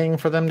waiting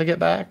for them to get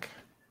back,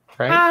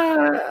 right?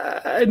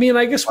 I mean,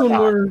 I guess when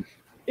we're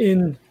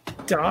in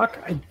dock,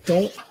 I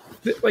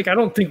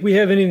don't think we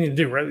have anything to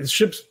do, right? The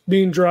ship's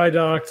being dry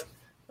docked.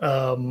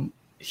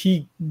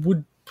 He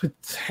would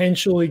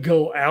potentially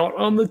go out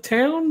on the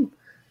town,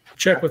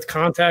 check with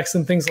contacts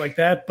and things like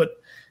that. But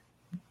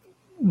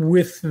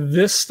with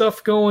this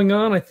stuff going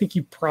on, I think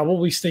you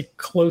probably stay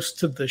close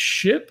to the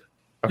ship.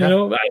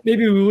 Okay.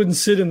 Maybe we wouldn't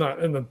sit in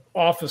the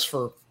office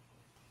for,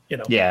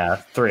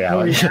 3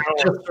 hours,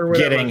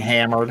 getting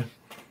hammered.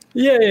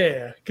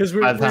 Yeah. Because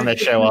by the time they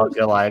show up,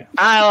 you're like,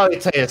 let me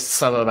tell you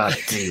something about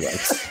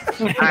Felix.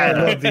 I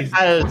love these.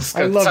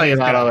 I love these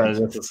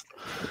guys.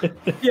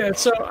 Yeah.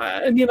 So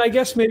I mean, I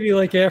guess maybe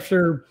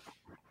after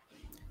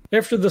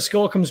the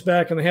skull comes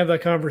back and they have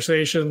that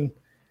conversation,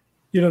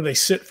 they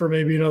sit for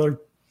maybe another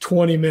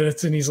 20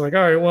 minutes, and he's like,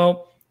 all right,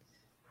 well,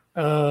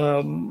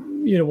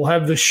 we'll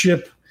have the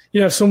ship,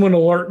 have someone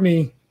alert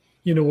me,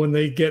 when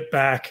they get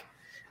back,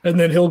 and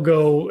then he'll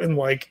go and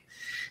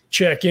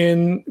check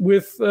in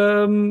with,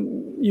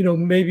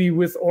 maybe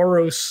with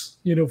Oros,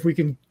 if we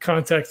can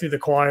contact through the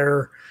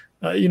choir,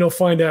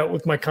 find out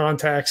with my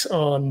contacts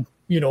on,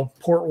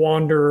 Port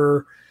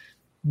Wanderer,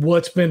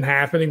 what's been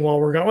happening while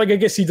we're gone. I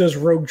guess he does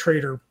rogue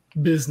trader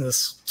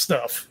business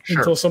stuff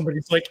until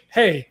somebody's like,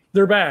 hey,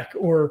 they're back,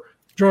 or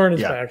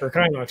Jarnan's back, or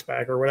Kynoch's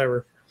back, or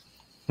whatever.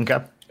 Okay.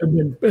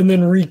 And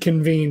then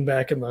reconvene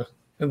back in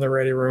the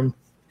ready room.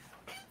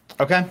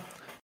 Okay.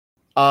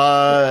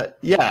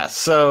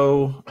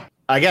 So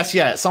I guess,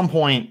 at some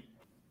point,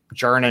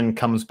 Jarnan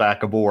comes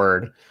back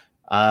aboard.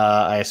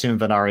 I assume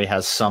Venari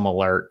has some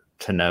alert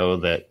to know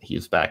that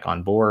he's back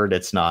on board.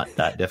 It's not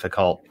that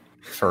difficult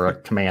for a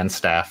command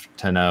staff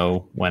to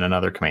know when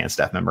another command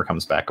staff member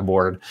comes back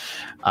aboard.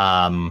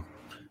 And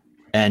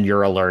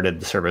you're alerted.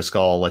 The service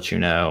call lets you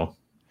know.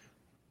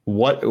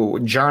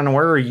 Jarnan,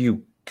 where are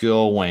you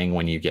going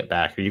when you get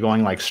back? Are you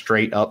going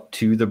straight up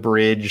to the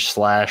bridge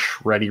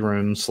 / ready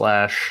room /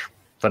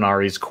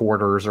 Venari's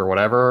quarters or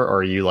whatever? Or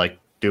are you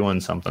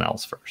doing something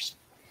else first?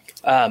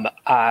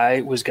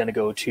 I was going to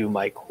go to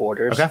my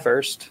quarters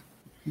first,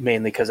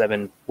 mainly because I've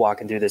been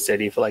walking through the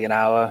city for an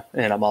hour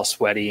and I'm all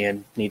sweaty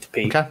and need to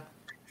pee. Okay.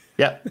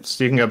 Yep.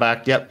 So you can go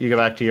back. Yep. You go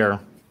back to your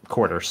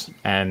quarters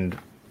and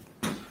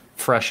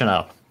freshen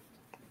up.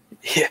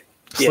 Yeah.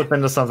 Slip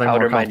into something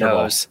powder more comfortable.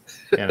 My nose.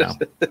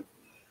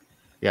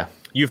 Yeah.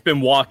 You've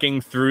been walking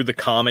through the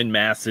common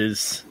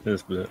masses.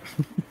 Yep.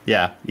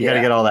 Yeah, you got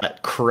to get all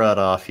that crud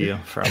off you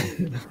from.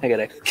 I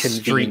gotta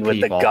Street convene with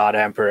people. the God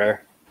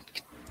Emperor.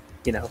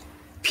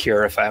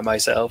 Purify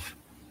myself.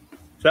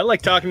 Is that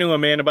like talking to a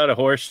man about a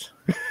horse?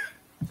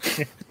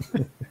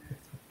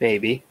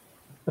 Maybe.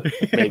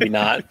 Maybe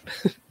not.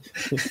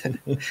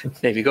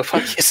 Maybe go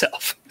fuck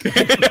yourself.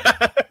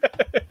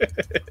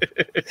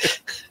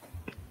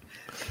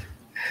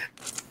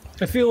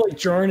 I feel like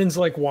Jarnan's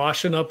like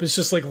washing up. It's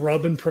just like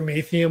rubbing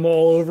Prometheum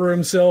all over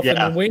himself and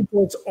then waiting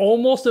until it's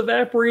almost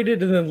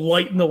evaporated and then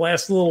lighting the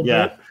last little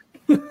bit.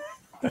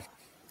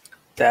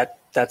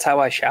 That's how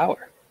I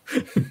shower.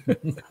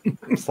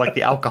 It's like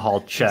the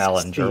alcohol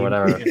challenge or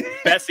whatever.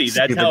 Bessie,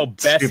 that's how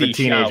Bessie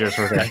teenagers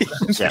showers.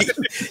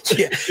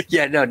 were.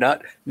 Yeah, no,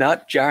 not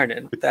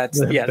Jarnan.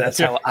 That's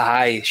how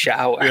I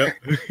shower.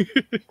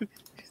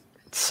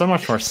 It's so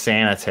much more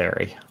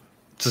sanitary.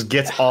 Just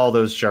gets all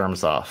those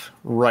germs off,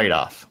 right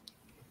off.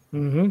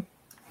 Mm-hmm.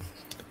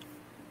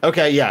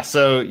 Okay, yeah.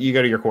 So you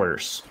go to your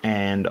quarters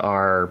and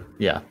are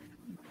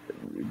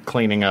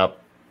cleaning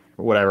up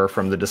whatever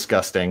from the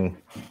disgusting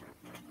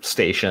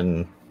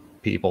station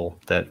people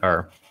that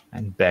are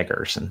and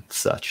beggars and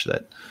such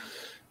that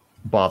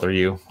bother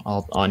you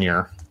all on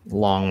your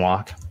long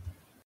walk.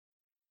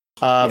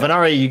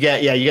 Venari, you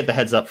get the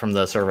heads up from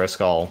the servo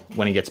skull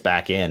when he gets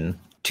back in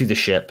to the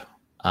ship.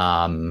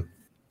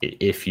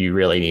 If you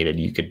really needed,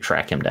 you could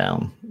track him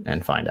down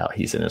and find out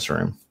he's in his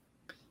room.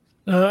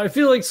 I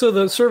feel like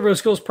the servo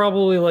skull's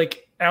probably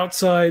like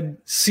outside,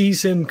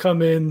 sees him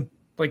come in,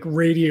 like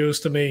radios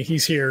to me,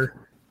 he's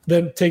here,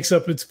 then takes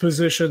up its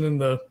position in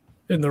the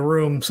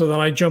room. So then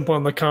I jump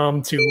on the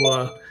comm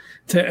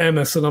to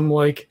Emmis and I'm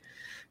like,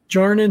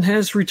 Jarnan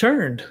has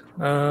returned.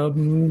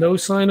 No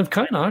sign of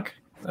Kynoch.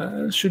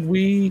 Should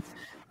we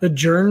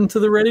adjourn to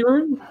the ready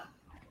room?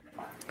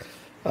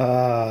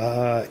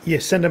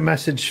 Send a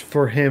message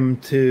for him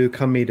to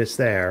come meet us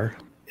there.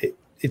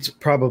 It's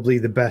probably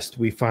the best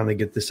we finally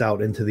get this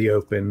out into the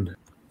open.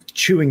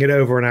 Chewing it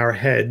over in our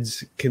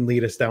heads can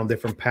lead us down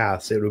different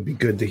paths. It would be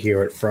good to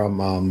hear it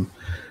from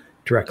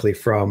directly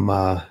from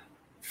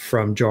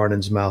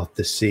Jarnan's mouth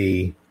to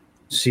see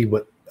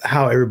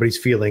how everybody's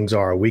feelings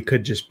are. We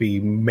could just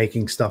be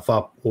making stuff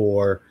up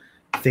or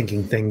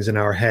thinking things in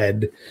our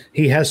head.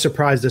 He has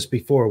surprised us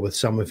before with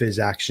some of his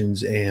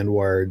actions and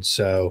words,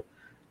 so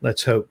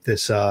let's hope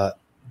this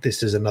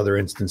is another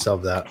instance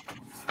of that.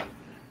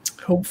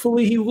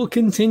 Hopefully he will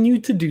continue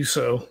to do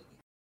so.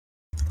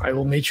 I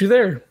will meet you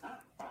there.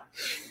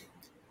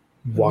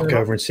 Walk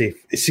over and see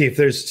if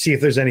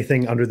there's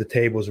anything under the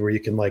tables where you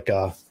can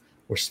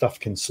where stuff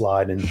can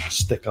slide and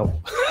stick up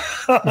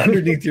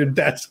underneath your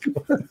desk.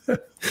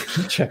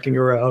 Checking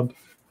around.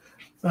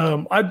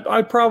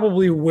 I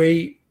probably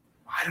wait,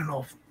 I don't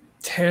know,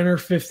 10 or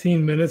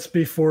 15 minutes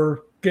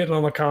before getting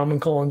on the comm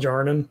and calling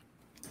Jarnan.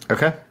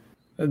 Okay.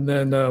 And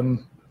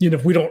then,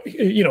 if we don't,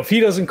 if he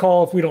doesn't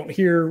call, if we don't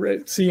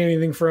see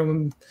anything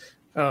from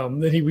him,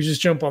 then he would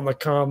just jump on the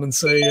comm and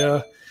say,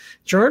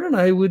 Jarnan,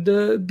 I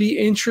would be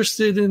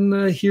interested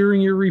in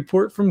hearing your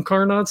report from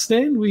Carnot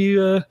Stand.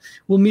 We'll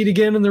meet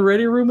again in the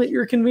ready room at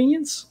your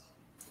convenience.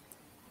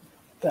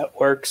 That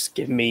works.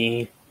 Give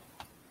me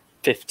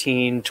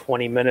 15,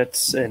 20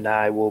 minutes, and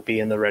I will be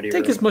in the ready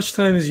room. Take as much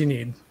time as you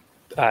need.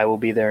 I will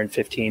be there in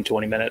 15,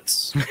 20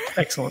 minutes.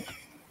 Excellent.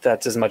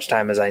 That's as much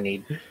time as I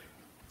need.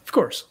 Of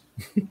course.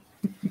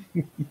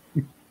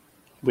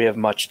 We have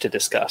much to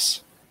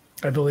discuss.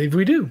 I believe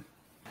we do.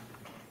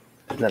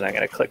 And then I'm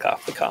going to click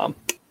off the comm.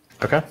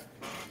 Okay.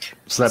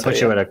 So that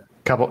puts you at a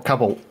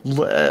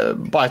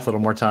buys a little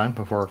more time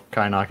before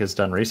Kynoch is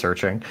done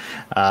researching.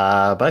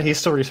 But he's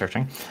still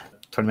researching.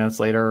 20 minutes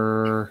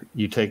later,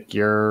 you take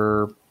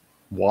your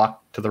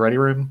walk to the ready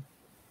room.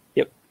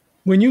 Yep.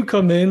 When you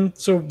come in,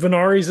 so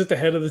Venari's at the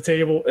head of the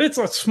table. It's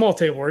a small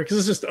table, right? Because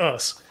it's just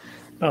us.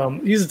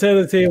 He's at the head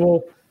of the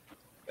table.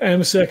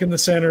 Amsec in the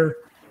center.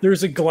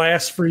 There's a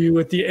glass for you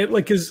at the end.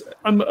 Because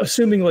I'm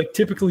assuming,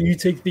 typically you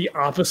take the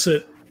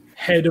opposite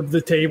head of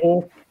the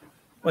table.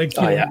 You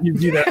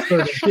do that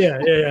sort of,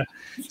 yeah.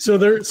 So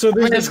there's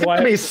it's going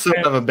to be sort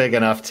of a big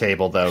enough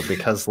table, though,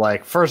 because,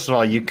 first of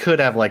all, you could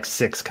have,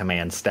 6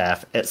 command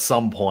staff at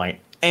some point,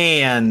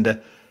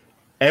 and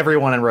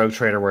everyone in Rogue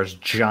Trader wears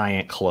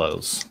giant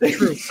clothes.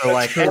 True. So,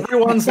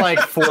 everyone's, 4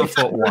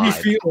 foot wide.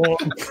 30 feet long.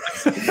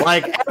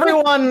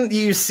 Everyone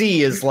you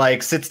see is,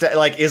 sits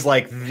down, is,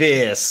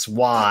 this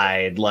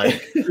wide.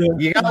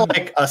 You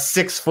got, a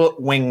 6 foot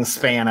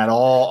wingspan on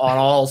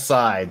all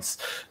sides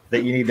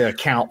that you need to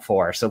account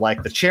for. So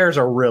the chairs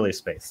are really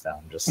spaced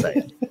out. I'm just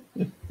saying.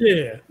 I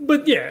mean,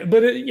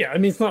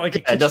 it's not like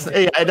it doesn't.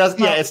 It does.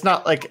 Yeah, it's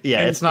not like.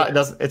 Yeah, it's not. It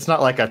doesn't. It's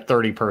not like a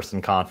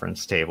 30-person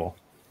conference table.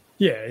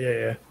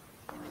 Yeah.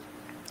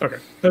 Okay,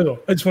 there we go.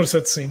 I just want to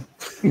set the scene.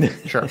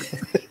 Sure.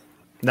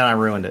 Then I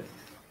ruined it.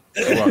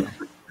 You're welcome.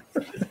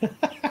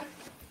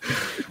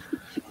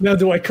 Now,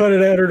 do I cut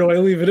it out or do I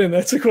leave it in?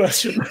 That's a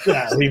question.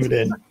 Yeah, leave it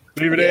in.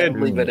 Leave it in.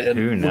 Leave it in.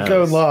 Who knows?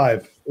 We'll go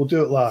live. We'll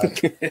do it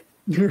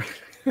live.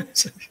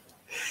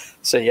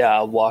 So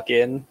I'll walk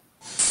in,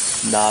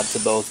 nod to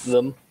both of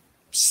them,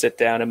 sit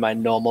down in my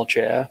normal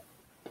chair,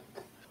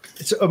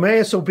 So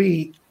Emmaus will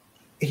be.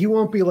 He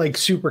won't be like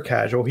super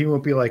casual. He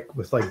won't be like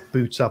with like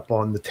boots up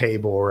on the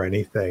table or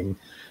anything.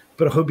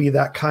 But he'll be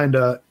that kind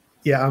of.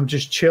 Yeah, I'm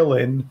just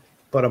chilling,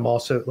 but I'm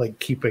also like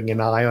keeping an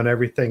eye on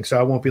everything. So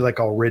I won't be like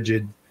all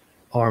rigid,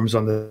 arms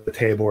on the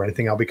table or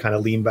anything. I'll be kind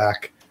of lean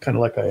back, kind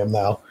of like I am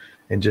now,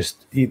 and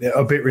just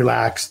a bit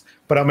relaxed.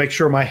 But I'll make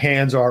sure my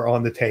hands are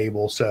on the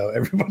table so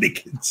everybody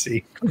can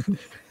see.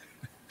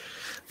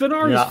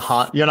 You're not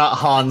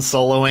Han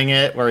Soloing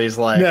it, where he's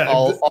like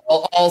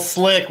all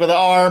slick with the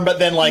arm, but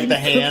then like the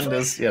hand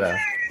is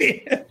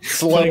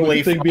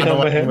slowly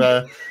following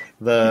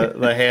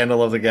the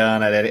handle of the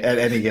gun at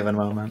any given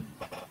moment.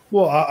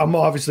 Well, I'm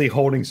obviously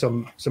holding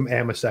some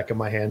Amasec in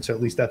my hand, so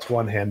at least that's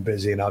one hand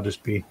busy, and I'll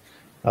just be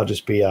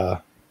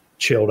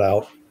chilled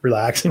out,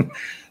 relaxing.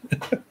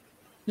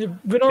 Yeah,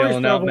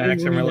 chilling out,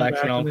 Max, and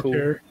relaxing, all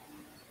cool.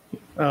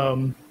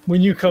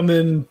 When you come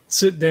in,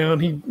 sit down,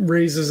 he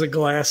raises a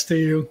glass to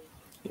you.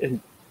 And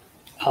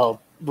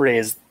I'll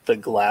raise the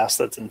glass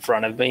that's in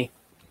front of me,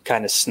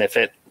 kind of sniff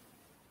it,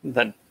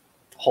 then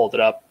hold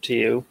it up to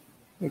you.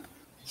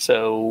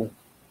 So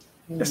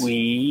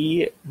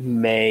we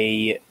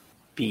may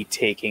be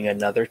taking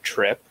another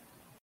trip.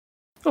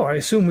 Oh, I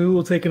assume we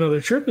will take another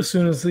trip as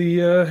soon as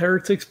the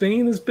Heretic's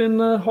Bane has been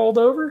hauled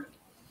over?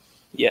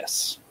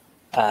 Yes.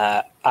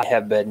 I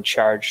have been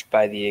charged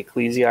by the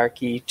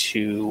Ecclesiarchy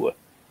to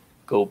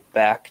go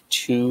back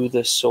to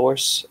the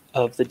source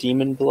of the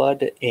demon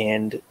blood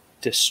and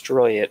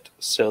destroy it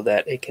so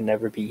that it can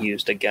never be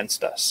used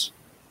against us.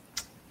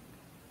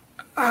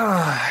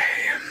 I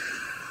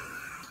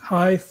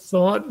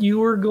thought you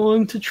were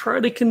going to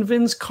try to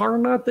convince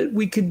Karnot that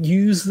we could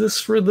use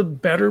this for the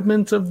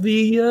betterment of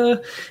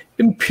the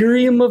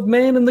Imperium of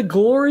Man and the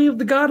glory of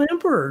the God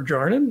Emperor,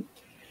 Jarnan.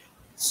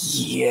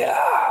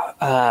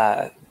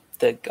 Yeah.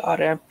 The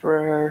God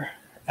Emperor,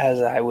 as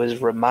I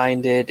was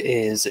reminded,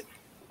 is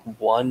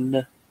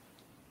one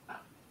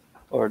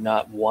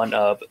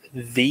of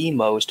the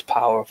most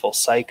powerful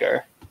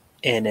Psyker.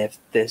 And if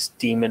this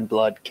demon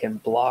blood can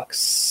block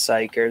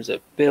Psyker's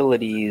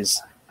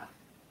abilities,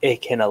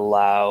 it can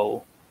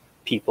allow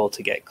people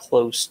to get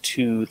close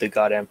to the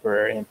God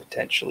Emperor and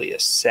potentially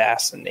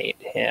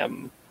assassinate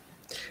him.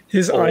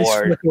 His eyes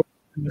flicker.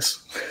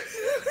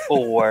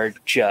 Or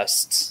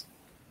just,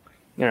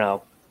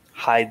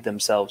 hide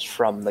themselves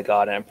from the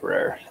God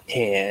Emperor.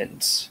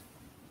 And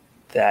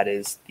that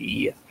is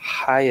the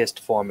highest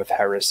form of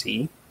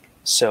heresy.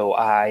 So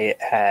I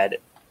had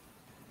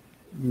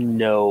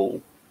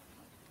no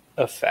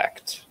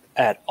effect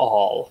at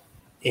all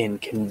in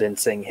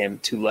convincing him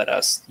to let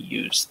us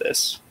use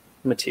this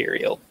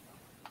material.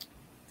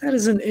 That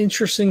is an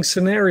interesting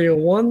scenario,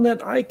 one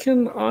that I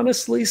can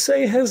honestly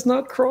say has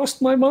not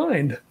crossed my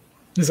mind.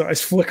 His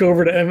eyes flick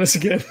over to Emmis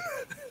again.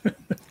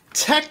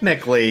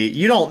 Technically,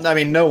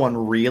 no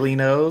one really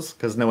knows,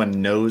 because no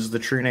one knows the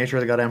true nature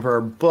of the God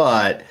Emperor,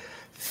 but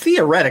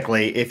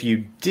theoretically, if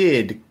you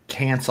did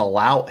cancel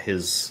out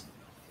his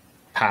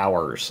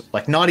powers,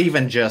 like not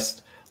even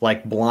just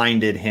like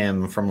blinded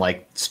him from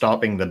like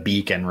stopping the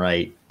beacon,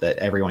 right, that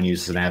everyone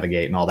uses to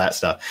navigate and all that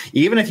stuff,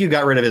 even if you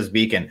got rid of his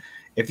beacon,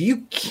 if you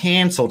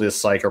canceled his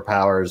psyker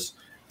powers,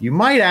 you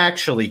might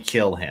actually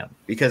kill him,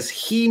 because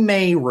he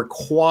may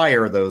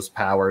require those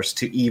powers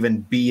to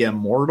even be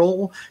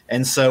immortal,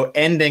 and so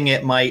ending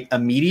it might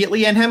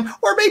immediately end him,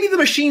 or maybe the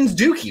machines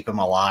do keep him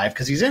alive,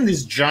 because he's in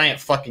these giant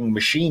fucking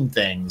machine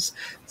things.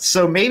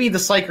 So maybe the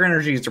psyker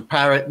energies are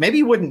power, maybe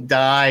he wouldn't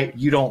die,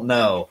 you don't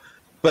know.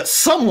 But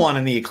someone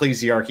in the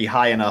Ecclesiarchy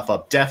high enough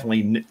up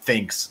definitely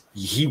thinks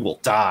he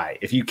will die.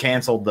 If you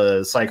canceled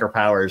the psyker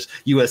powers,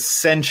 you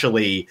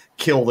essentially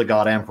kill the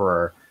God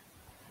Emperor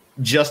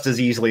just as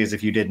easily as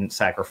if you didn't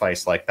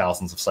sacrifice like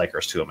thousands of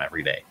psychers to him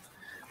every day.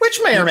 Which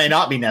may or may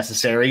not be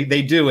necessary.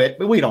 They do it,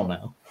 but we don't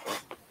know.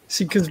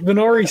 See, because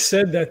Venari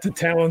said that to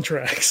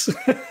Talontrax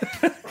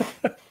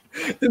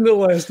in the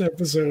last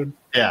episode.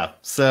 Yeah,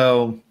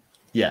 so,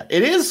 yeah,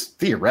 it is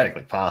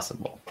theoretically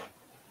possible.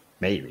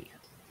 Maybe.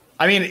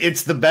 I mean,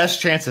 it's the best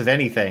chance of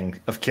anything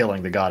of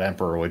killing the God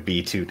Emperor would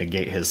be to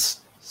negate his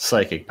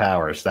psychic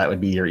powers. That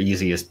would be your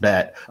easiest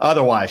bet.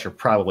 Otherwise, you're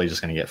probably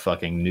just going to get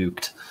fucking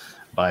nuked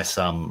by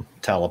some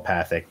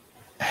telepathic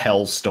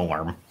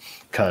hellstorm,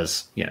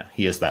 because,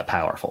 he is that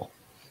powerful.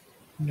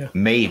 Yeah.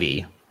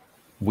 Maybe.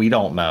 We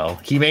don't know.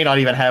 He may not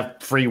even have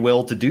free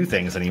will to do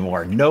things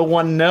anymore. No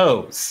one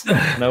knows.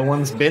 No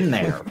one's been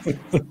there.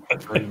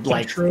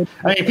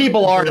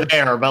 People are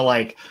there,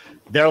 but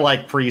they're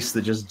like priests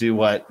that just do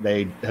what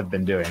they have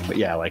been doing. But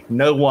yeah,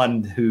 no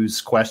one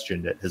who's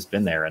questioned it has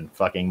been there in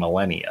fucking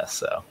millennia,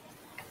 so.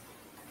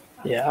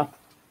 Yeah.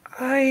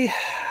 I'm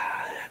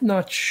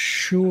not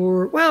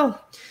sure.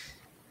 Well,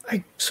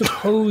 I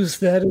suppose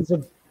that is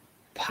a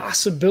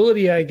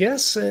possibility, I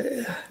guess.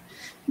 It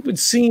would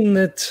seem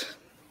that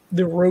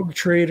the rogue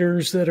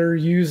traders that are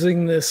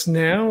using this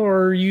now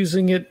are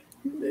using it,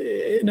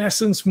 in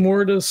essence,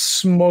 more to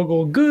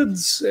smuggle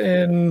goods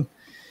and,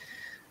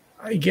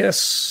 I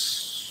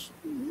guess,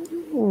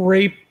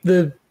 rape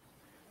the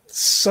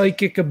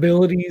psychic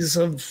abilities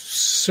of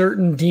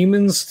certain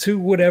demons to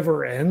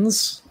whatever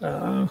ends.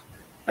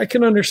 I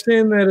can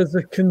understand that as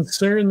a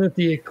concern that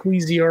the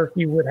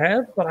ecclesiarchy would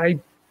have, but I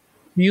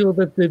feel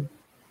that the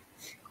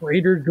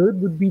greater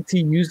good would be to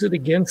use it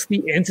against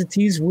the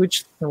entities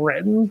which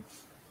threaten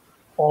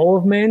all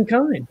of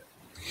mankind.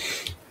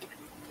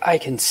 I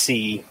can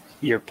see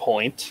your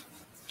point.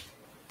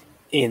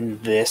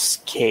 In this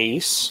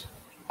case,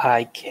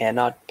 I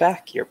cannot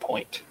back your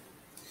point.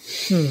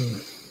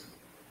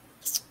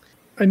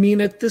 I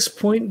mean, at this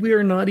point, we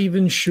are not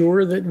even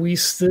sure that we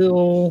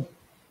still,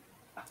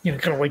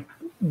 kind of like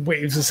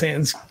waves his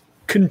hands,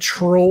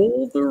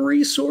 control the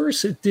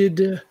resource. It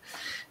did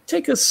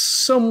take us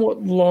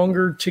somewhat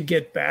longer to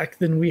get back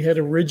than we had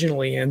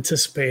originally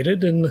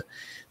anticipated. And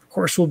of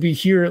course, we'll be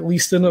here at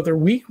least another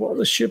week while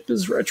the ship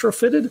is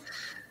retrofitted.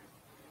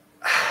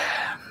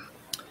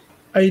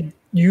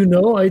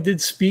 I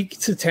did speak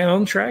to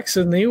Town Tracks,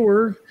 and they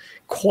were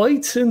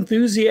quite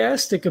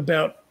enthusiastic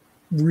about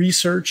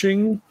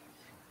researching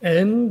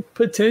and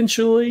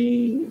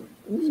potentially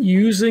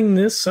using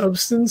this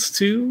substance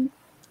to,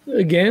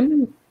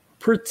 again,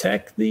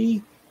 protect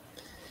the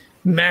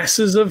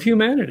masses of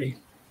humanity.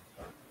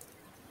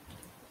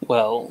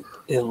 Well,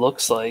 it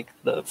looks like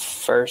the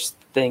first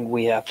thing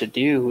we have to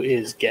do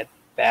is get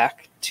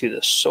back to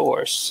the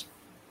source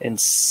and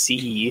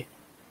see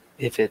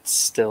if it's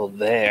still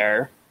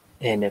there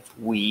and if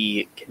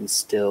we can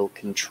still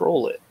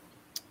control it.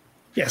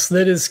 Yes,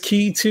 that is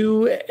key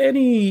to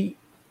any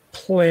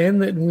plan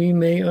that we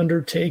may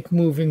undertake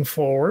moving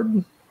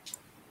forward.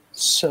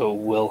 So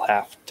we'll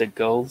have to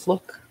go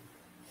look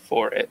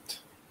for it.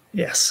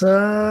 Yes, we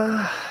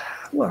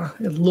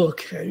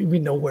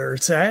know where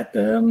it's at.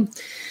 We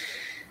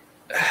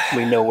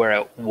know where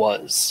it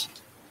was.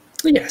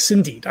 Yes,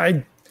 indeed.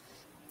 I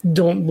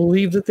don't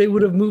believe that they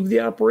would have moved the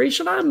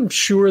operation. I'm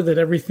sure that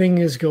everything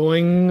is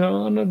going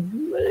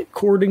on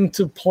according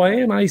to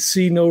plan. I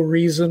see no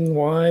reason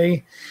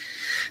why.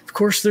 Of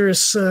course, there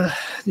is the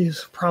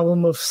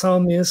problem of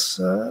Salmius.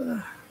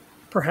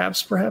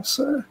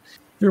 Perhaps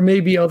there may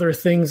be other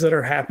things that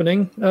are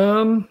happening.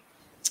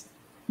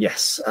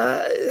 Yes,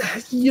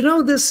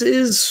 this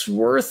is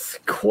worth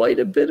quite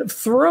a bit of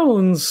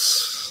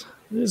thrones,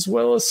 as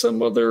well as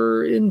some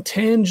other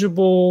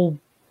intangible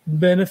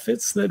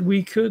benefits that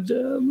we could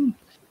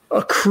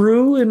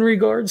accrue in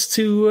regards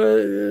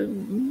to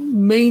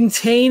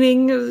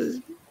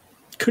maintaining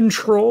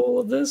control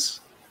of this.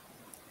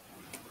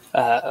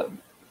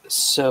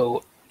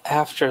 So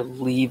after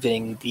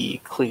leaving the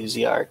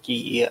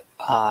ecclesiarchy,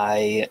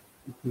 I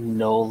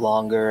no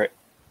longer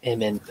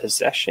am in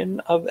possession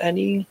of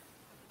any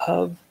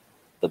of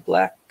the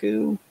black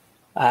goo.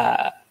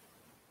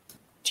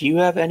 Do you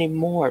have any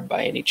more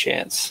by any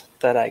chance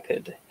that I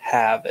could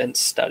have and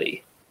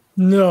study?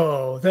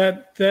 No,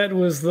 that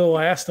was the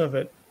last of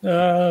it.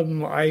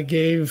 I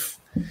gave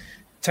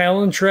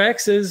Talon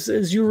Tracks,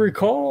 as you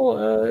recall,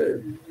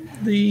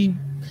 the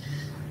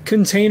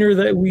container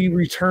that we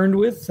returned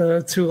with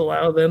to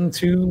allow them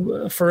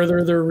to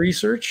further their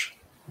research.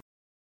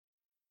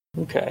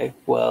 Okay,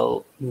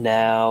 well,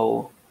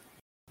 now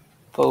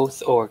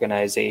both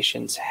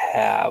organizations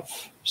have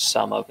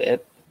some of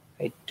it.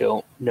 I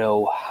don't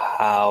know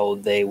how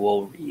they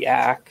will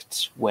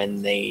react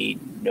when they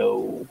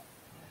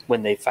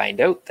find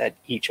out that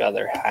each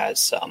other has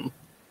some.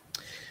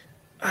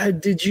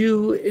 Did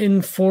you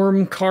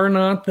inform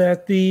Carnot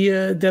that the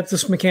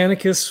Adeptus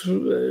Mechanicus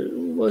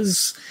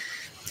was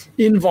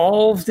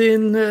involved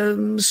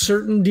in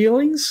certain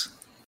dealings?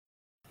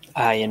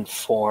 I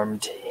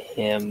informed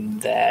him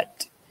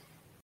that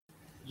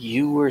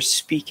you were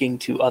speaking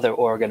to other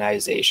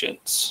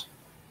organizations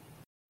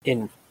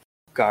in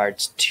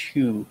regards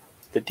to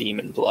the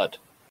demon blood.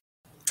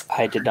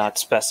 I did not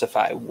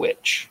specify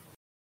which.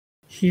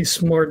 He's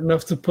smart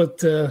enough to put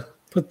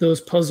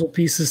those puzzle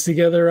pieces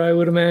together, I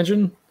would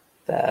imagine.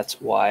 That's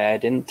why I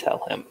didn't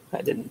tell him.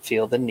 I didn't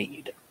feel the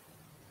need.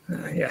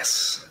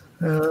 Yes.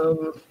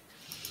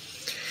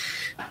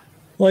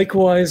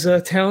 Likewise,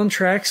 Talon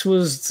Tracks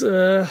was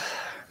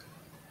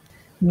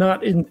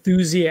not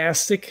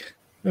enthusiastic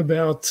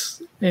about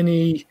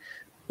any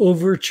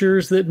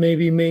overtures that may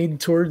be made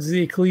towards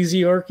the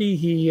ecclesiarchy.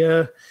 He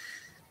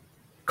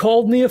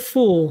called me a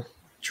fool,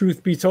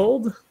 truth be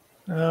told.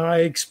 I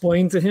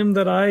explained to him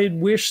that I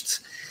wished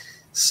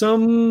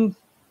some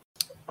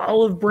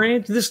olive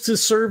branch, this to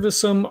serve as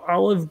some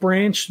olive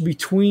branch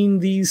between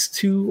these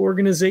two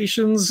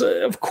organizations,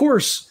 of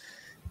course,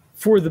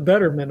 for the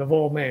betterment of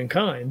all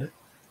mankind.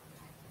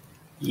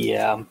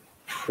 Yeah, I'm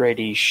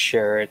pretty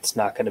sure it's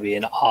not going to be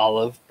an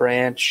olive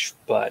branch,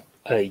 but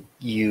a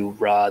yew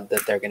rod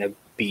that they're going to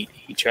beat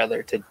each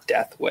other to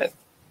death with.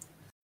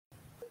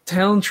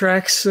 Talon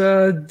Tracks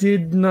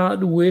did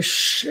not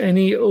wish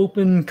any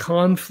open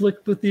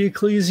conflict with the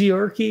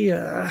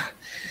ecclesiarchy.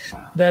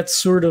 That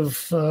sort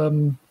of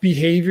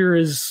behavior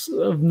is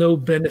of no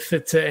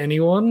benefit to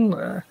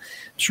anyone.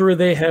 Sure,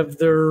 they have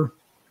their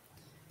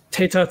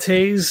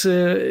tete-a-tetes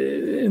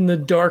in the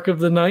dark of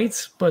the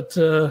night, but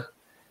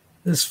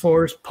as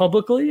far as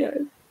publicly,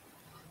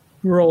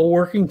 We're all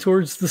working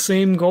towards the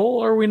same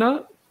goal, are we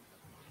not?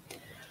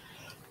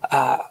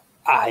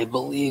 I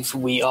believe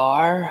we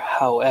are.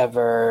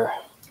 However,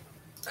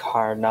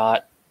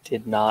 Carnot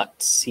did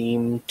not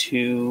seem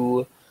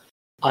to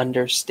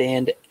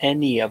understand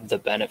any of the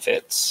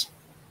benefits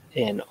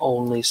and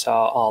only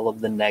saw all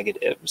of the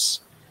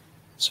negatives.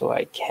 So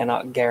I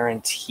cannot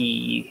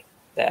guarantee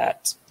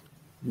that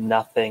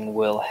nothing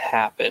will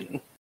happen.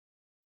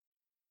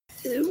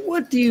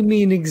 What do you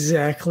mean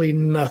exactly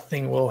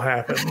nothing will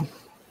happen?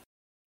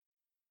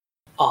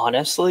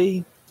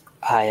 Honestly,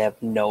 I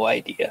have no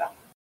idea.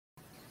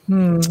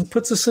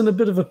 Puts us in a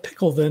bit of a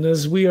pickle then,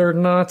 as we are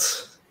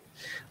not...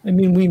 I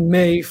mean, we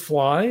may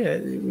fly.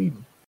 We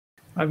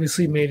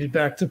obviously made it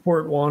back to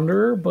Port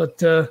Wanderer,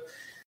 but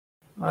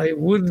I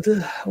would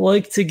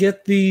like to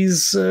get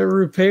these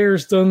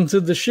repairs done to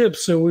the ship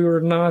so we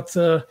were not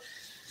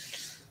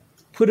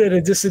put at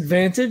a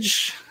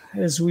disadvantage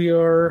as we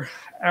are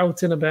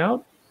out and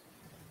about.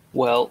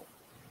 Well,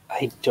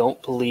 I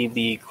don't believe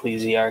the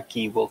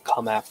Ecclesiarchy will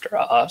come after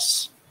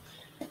us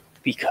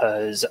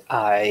because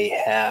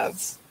I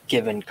have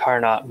given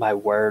Carnot my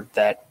word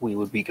that we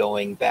would be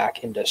going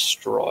back and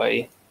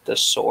destroy the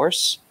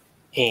source,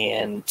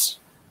 and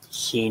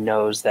he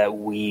knows that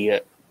we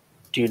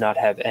do not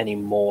have any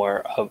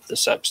more of the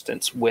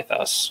substance with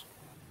us.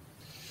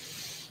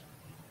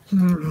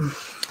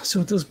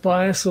 So it does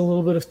buy us a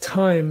little bit of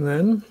time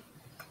then.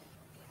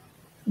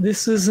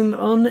 This is an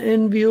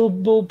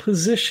unenviable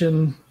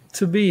position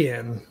to be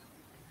in.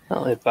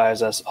 Well, it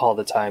buys us all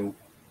the time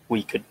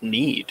we could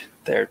need.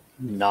 They're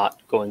not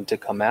going to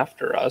come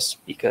after us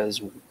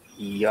because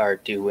we are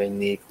doing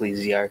the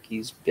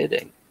Ecclesiarchy's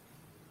bidding.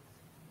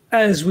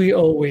 As we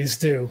always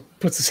do.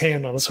 Puts his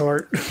hand on his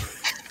heart.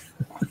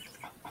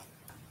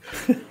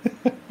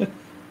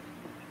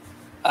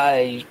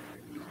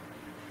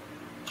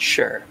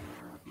 Sure.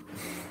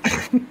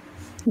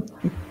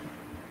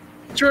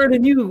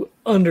 Jordan, you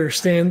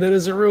understand that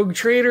as a rogue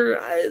trader,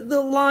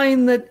 the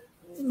line that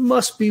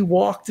must be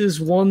walked is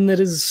one that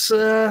is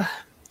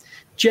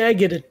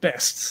jagged at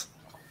best.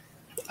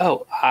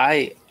 Oh,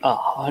 I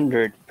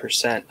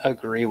 100%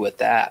 agree with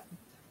that.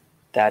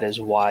 That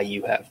is why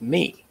you have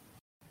me,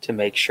 to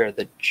make sure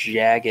the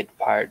jagged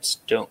parts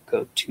don't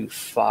go too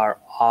far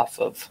off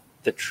of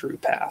the true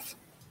path.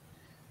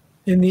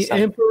 And the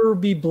Emperor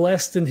be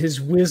blessed in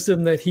his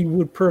wisdom that he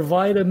would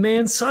provide a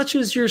man such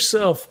as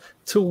yourself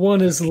to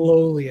one as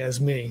lowly as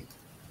me.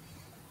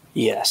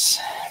 Yes.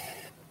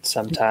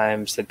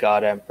 Sometimes the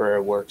God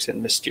Emperor works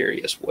in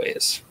mysterious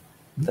ways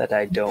that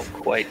I don't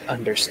quite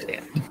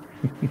understand.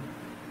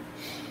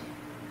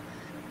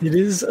 It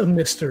is a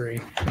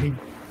mystery. He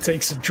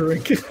takes a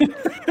drink.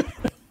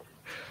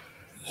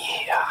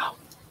 Yeah.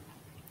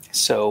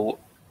 So,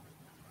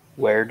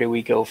 where do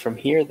we go from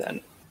here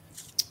then?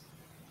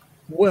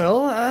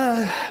 Well,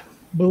 I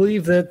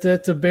believe that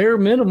at the bare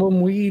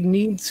minimum, we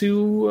need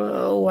to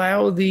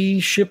allow the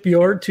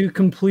shipyard to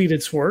complete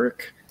its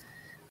work.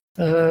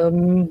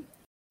 Kynox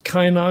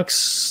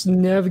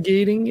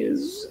navigating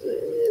is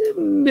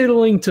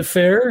middling to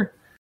fair.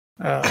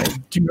 I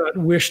do not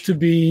wish to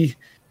be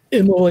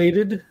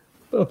immolated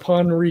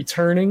upon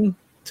returning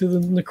to the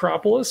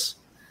necropolis.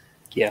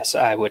 Yes,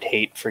 I would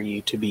hate for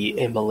you to be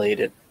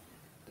immolated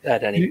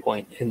at any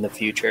point in the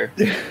future.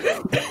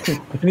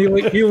 And he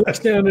looks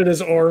down at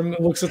his arm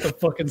and looks at the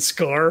fucking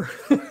scar.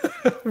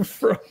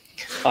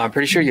 I'm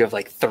pretty sure you have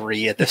like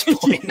 3 at this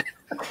point.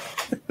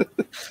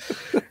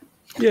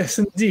 Yes,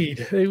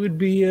 indeed. It would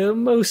be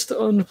most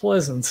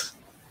unpleasant.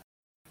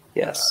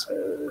 Yes.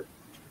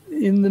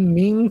 In the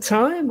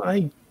meantime,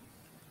 I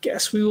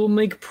guess we will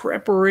make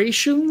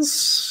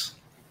preparations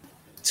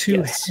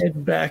to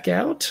head back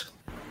out.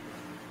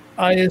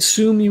 I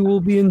assume you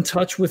will be in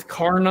touch with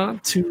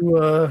Carnot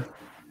to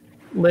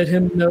let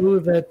him know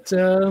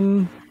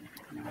that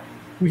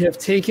we have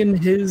taken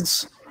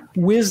his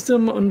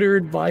wisdom under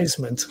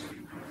advisement.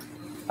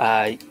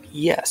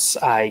 Yes,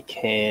 I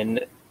can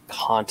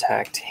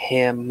contact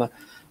him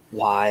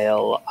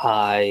while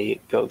I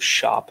go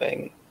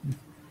shopping.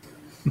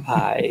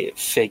 I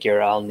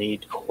figure I'll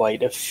need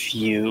quite a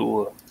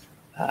few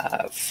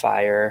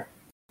fire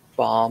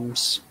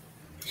bombs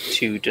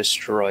to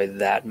destroy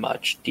that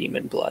much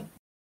demon blood.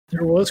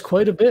 There was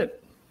quite a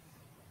bit.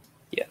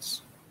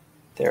 Yes,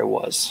 there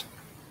was.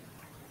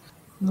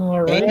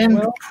 All right. And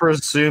well,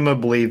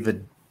 presumably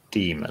the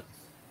demon.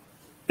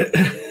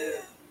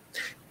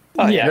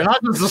 Oh, yeah. You're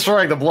not just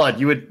destroying the blood.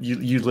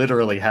 You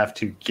literally have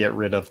to get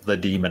rid of the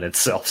demon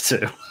itself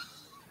too.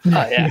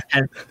 Oh, yeah.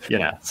 And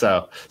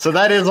so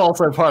that is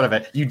also part of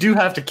it. You do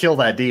have to kill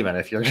that demon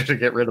if you're going to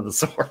get rid of the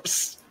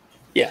source.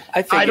 Yeah,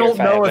 I don't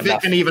know if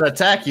it can even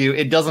attack you.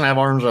 It doesn't have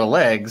arms or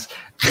legs,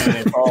 and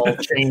it's all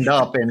chained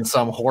up in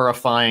some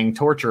horrifying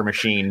torture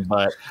machine.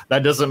 But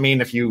that doesn't mean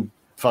if you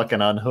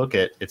fucking unhook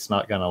it, it's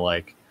not gonna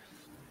like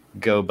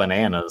go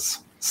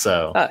bananas.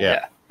 So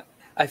yeah,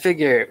 I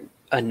figure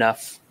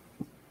enough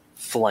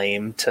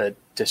flame to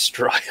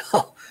destroy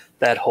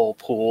that whole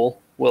pool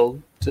will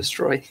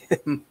destroy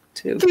him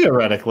too.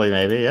 Theoretically,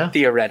 maybe, yeah.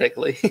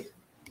 Theoretically.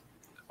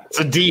 It's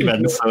a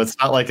demon, so it's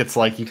not like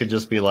you could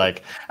just be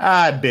like,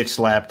 bitch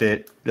slapped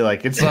it.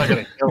 Like, it's not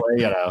gonna kill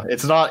it,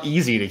 It's not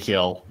easy to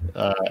kill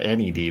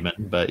any demon,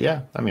 but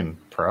yeah, I mean,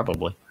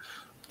 probably.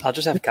 I'll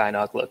just have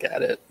Kynoch look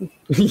at it.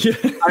 Yeah.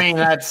 I mean,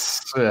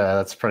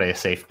 that's pretty a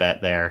safe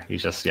bet there. You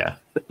just you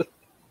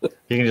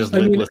can just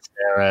lidless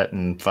stare at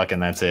and fucking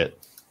that's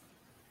it.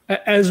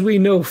 As we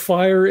know,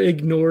 fire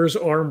ignores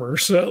armor,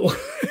 so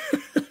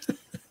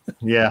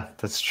Yeah,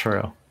 that's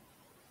true.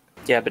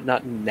 Yeah, but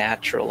not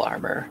natural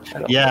armor.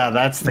 Yeah,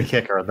 that's the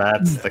kicker.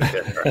 That's the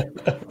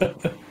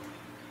kicker.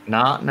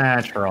 Not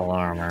natural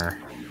armor.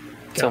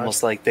 It's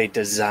almost like they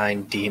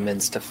designed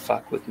demons to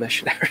fuck with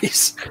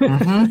missionaries.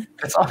 Mm-hmm.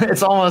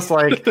 It's almost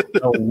like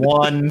the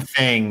one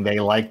thing they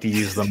like to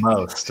use the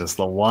most is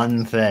the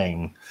one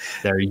thing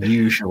they're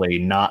usually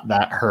not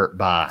that hurt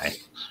by.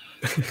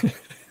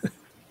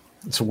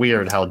 It's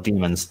weird how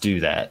demons do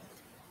that.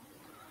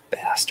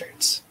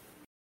 Bastards.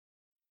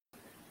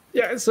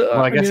 yeah. So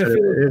Well, I guess mean,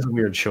 it is a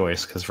weird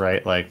choice because,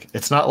 right, like,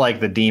 it's not like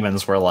the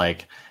demons were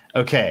like,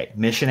 okay,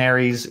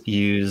 missionaries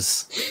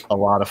use a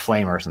lot of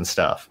flamers and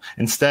stuff.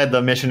 Instead,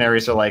 the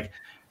missionaries are like,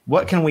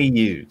 what can we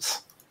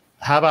use?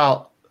 How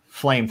about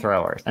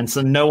flamethrowers? And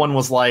so no one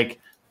was like,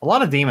 a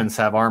lot of demons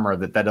have armor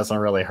that doesn't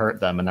really hurt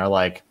them. And they're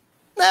like,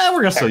 nah,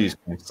 we're going to still use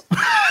flames.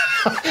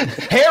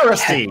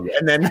 Heresy!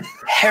 And then...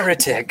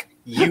 Heretic,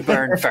 you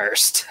burn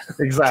first.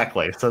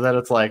 Exactly. So then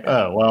it's like,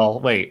 oh, well,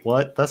 wait,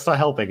 what? That's not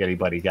helping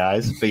anybody,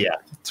 guys. But yeah,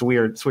 it's a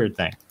weird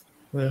thing.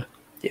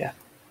 Yeah.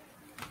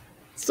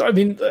 So, I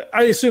mean,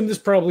 I assume this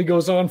probably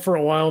goes on for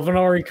a while.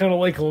 Venari kind of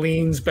like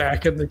leans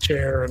back in the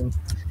chair and,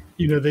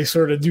 they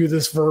sort of do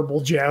this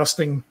verbal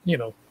jousting,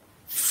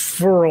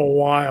 for a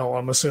while,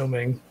 I'm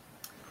assuming.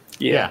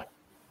 Yeah.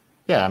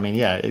 Yeah, I mean,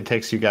 yeah, it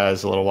takes you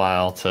guys a little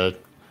while to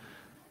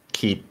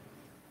keep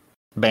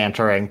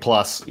bantering,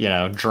 plus,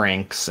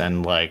 drinks,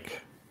 and, like,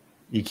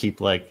 you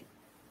keep, like,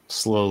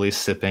 slowly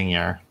sipping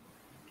your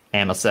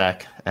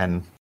Amasec,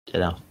 and,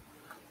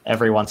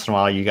 every once in a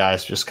while, you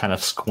guys just kind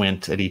of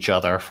squint at each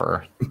other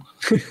for,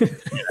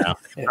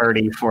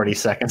 30, 40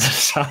 seconds at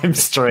a time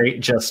straight.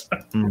 Just,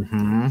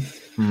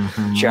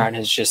 Jarn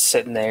is just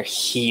sitting there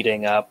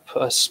heating up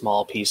a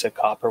small piece of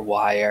copper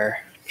wire.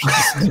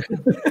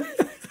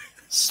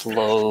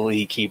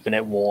 Slowly keeping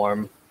it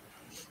warm.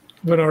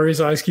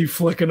 Venari's eyes keep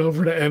flicking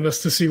over to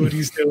Emmis to see what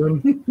he's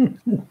doing.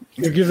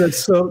 You give that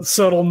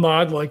subtle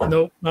nod like,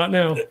 nope, not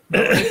now.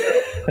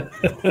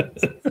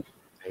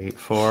 Wait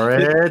for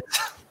it.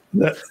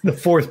 The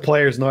fourth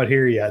player's not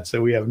here yet,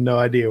 so we have no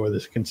idea where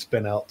this can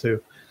spin out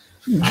to.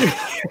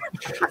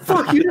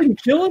 Fuck, you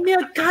didn't kill him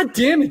yet? God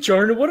damn it,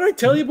 Jarn. What did I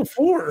tell you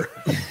before?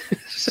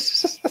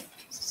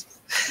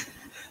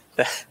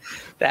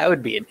 That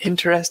would be an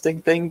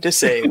interesting thing to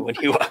say when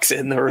he walks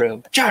in the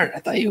room. Jarn, I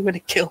thought you were going to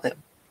kill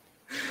him.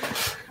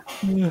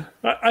 Yeah.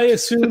 I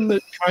assume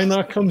that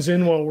Kynoch comes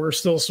in while we're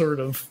still sort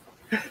of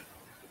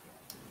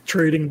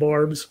trading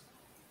barbs.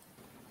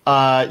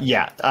 You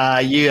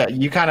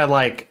kind of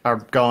like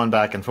are going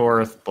back and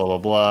forth, blah blah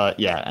blah.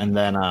 Yeah, and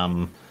then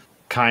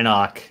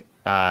Kynoch,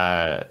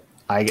 I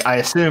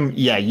assume,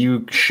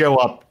 you show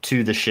up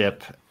to the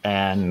ship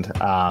and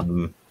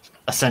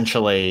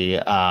essentially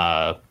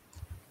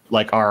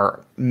like are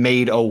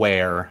made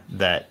aware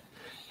that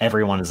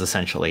everyone is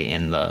essentially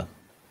in the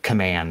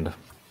command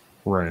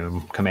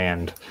room,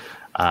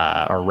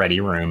 or ready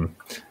room,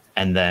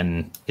 and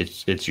then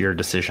it's your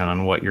decision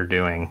on what you're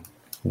doing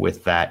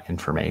with that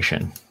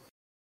information.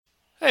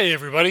 Hey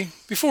everybody,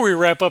 before we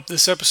wrap up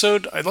this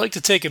episode, I'd like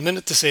to take a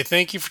minute to say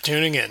thank you for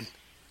tuning in.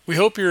 We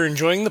hope you're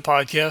enjoying the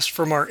podcast,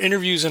 from our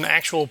interviews and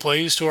actual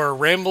plays to our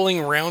rambling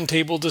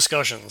roundtable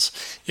discussions.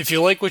 If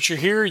you like what you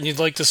hear and you'd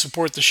like to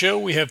support the show,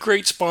 we have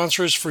great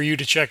sponsors for you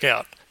to check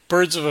out.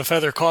 Birds of a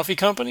Feather Coffee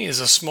Company is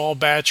a small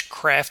batch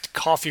craft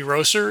coffee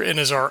roaster and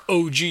is our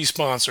OG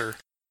sponsor.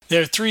 They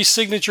have 3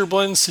 signature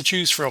blends to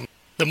choose from: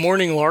 the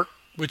Morning Lark,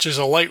 which is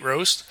a light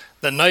roast,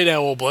 the Night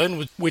Owl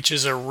blend, which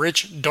is a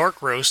rich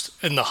dark roast,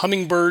 and the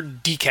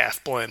Hummingbird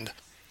Decaf blend.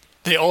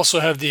 They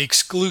also have the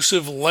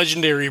exclusive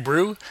Legendary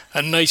Brew,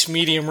 a nice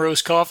medium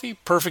roast coffee,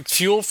 perfect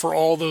fuel for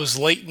all those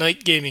late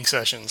night gaming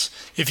sessions.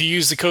 If you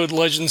use the code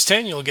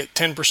LEGENDS10, you'll get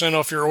 10%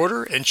 off your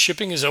order, and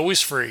shipping is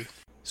always free.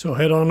 So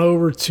head on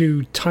over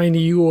to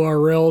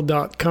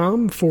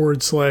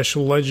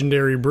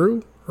tinyurl.com/legendary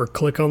brew or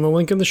click on the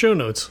link in the show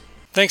notes.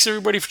 Thanks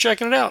everybody for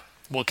checking it out.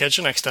 We'll catch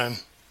you next time.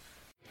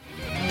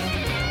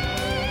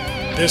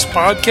 This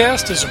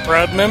podcast is a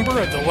proud member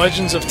of the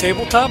Legends of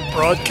Tabletop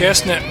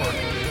Broadcast Network.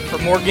 For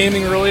more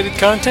gaming-related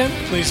content,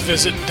 please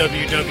visit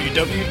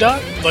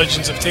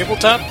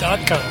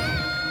www.legendsoftabletop.com.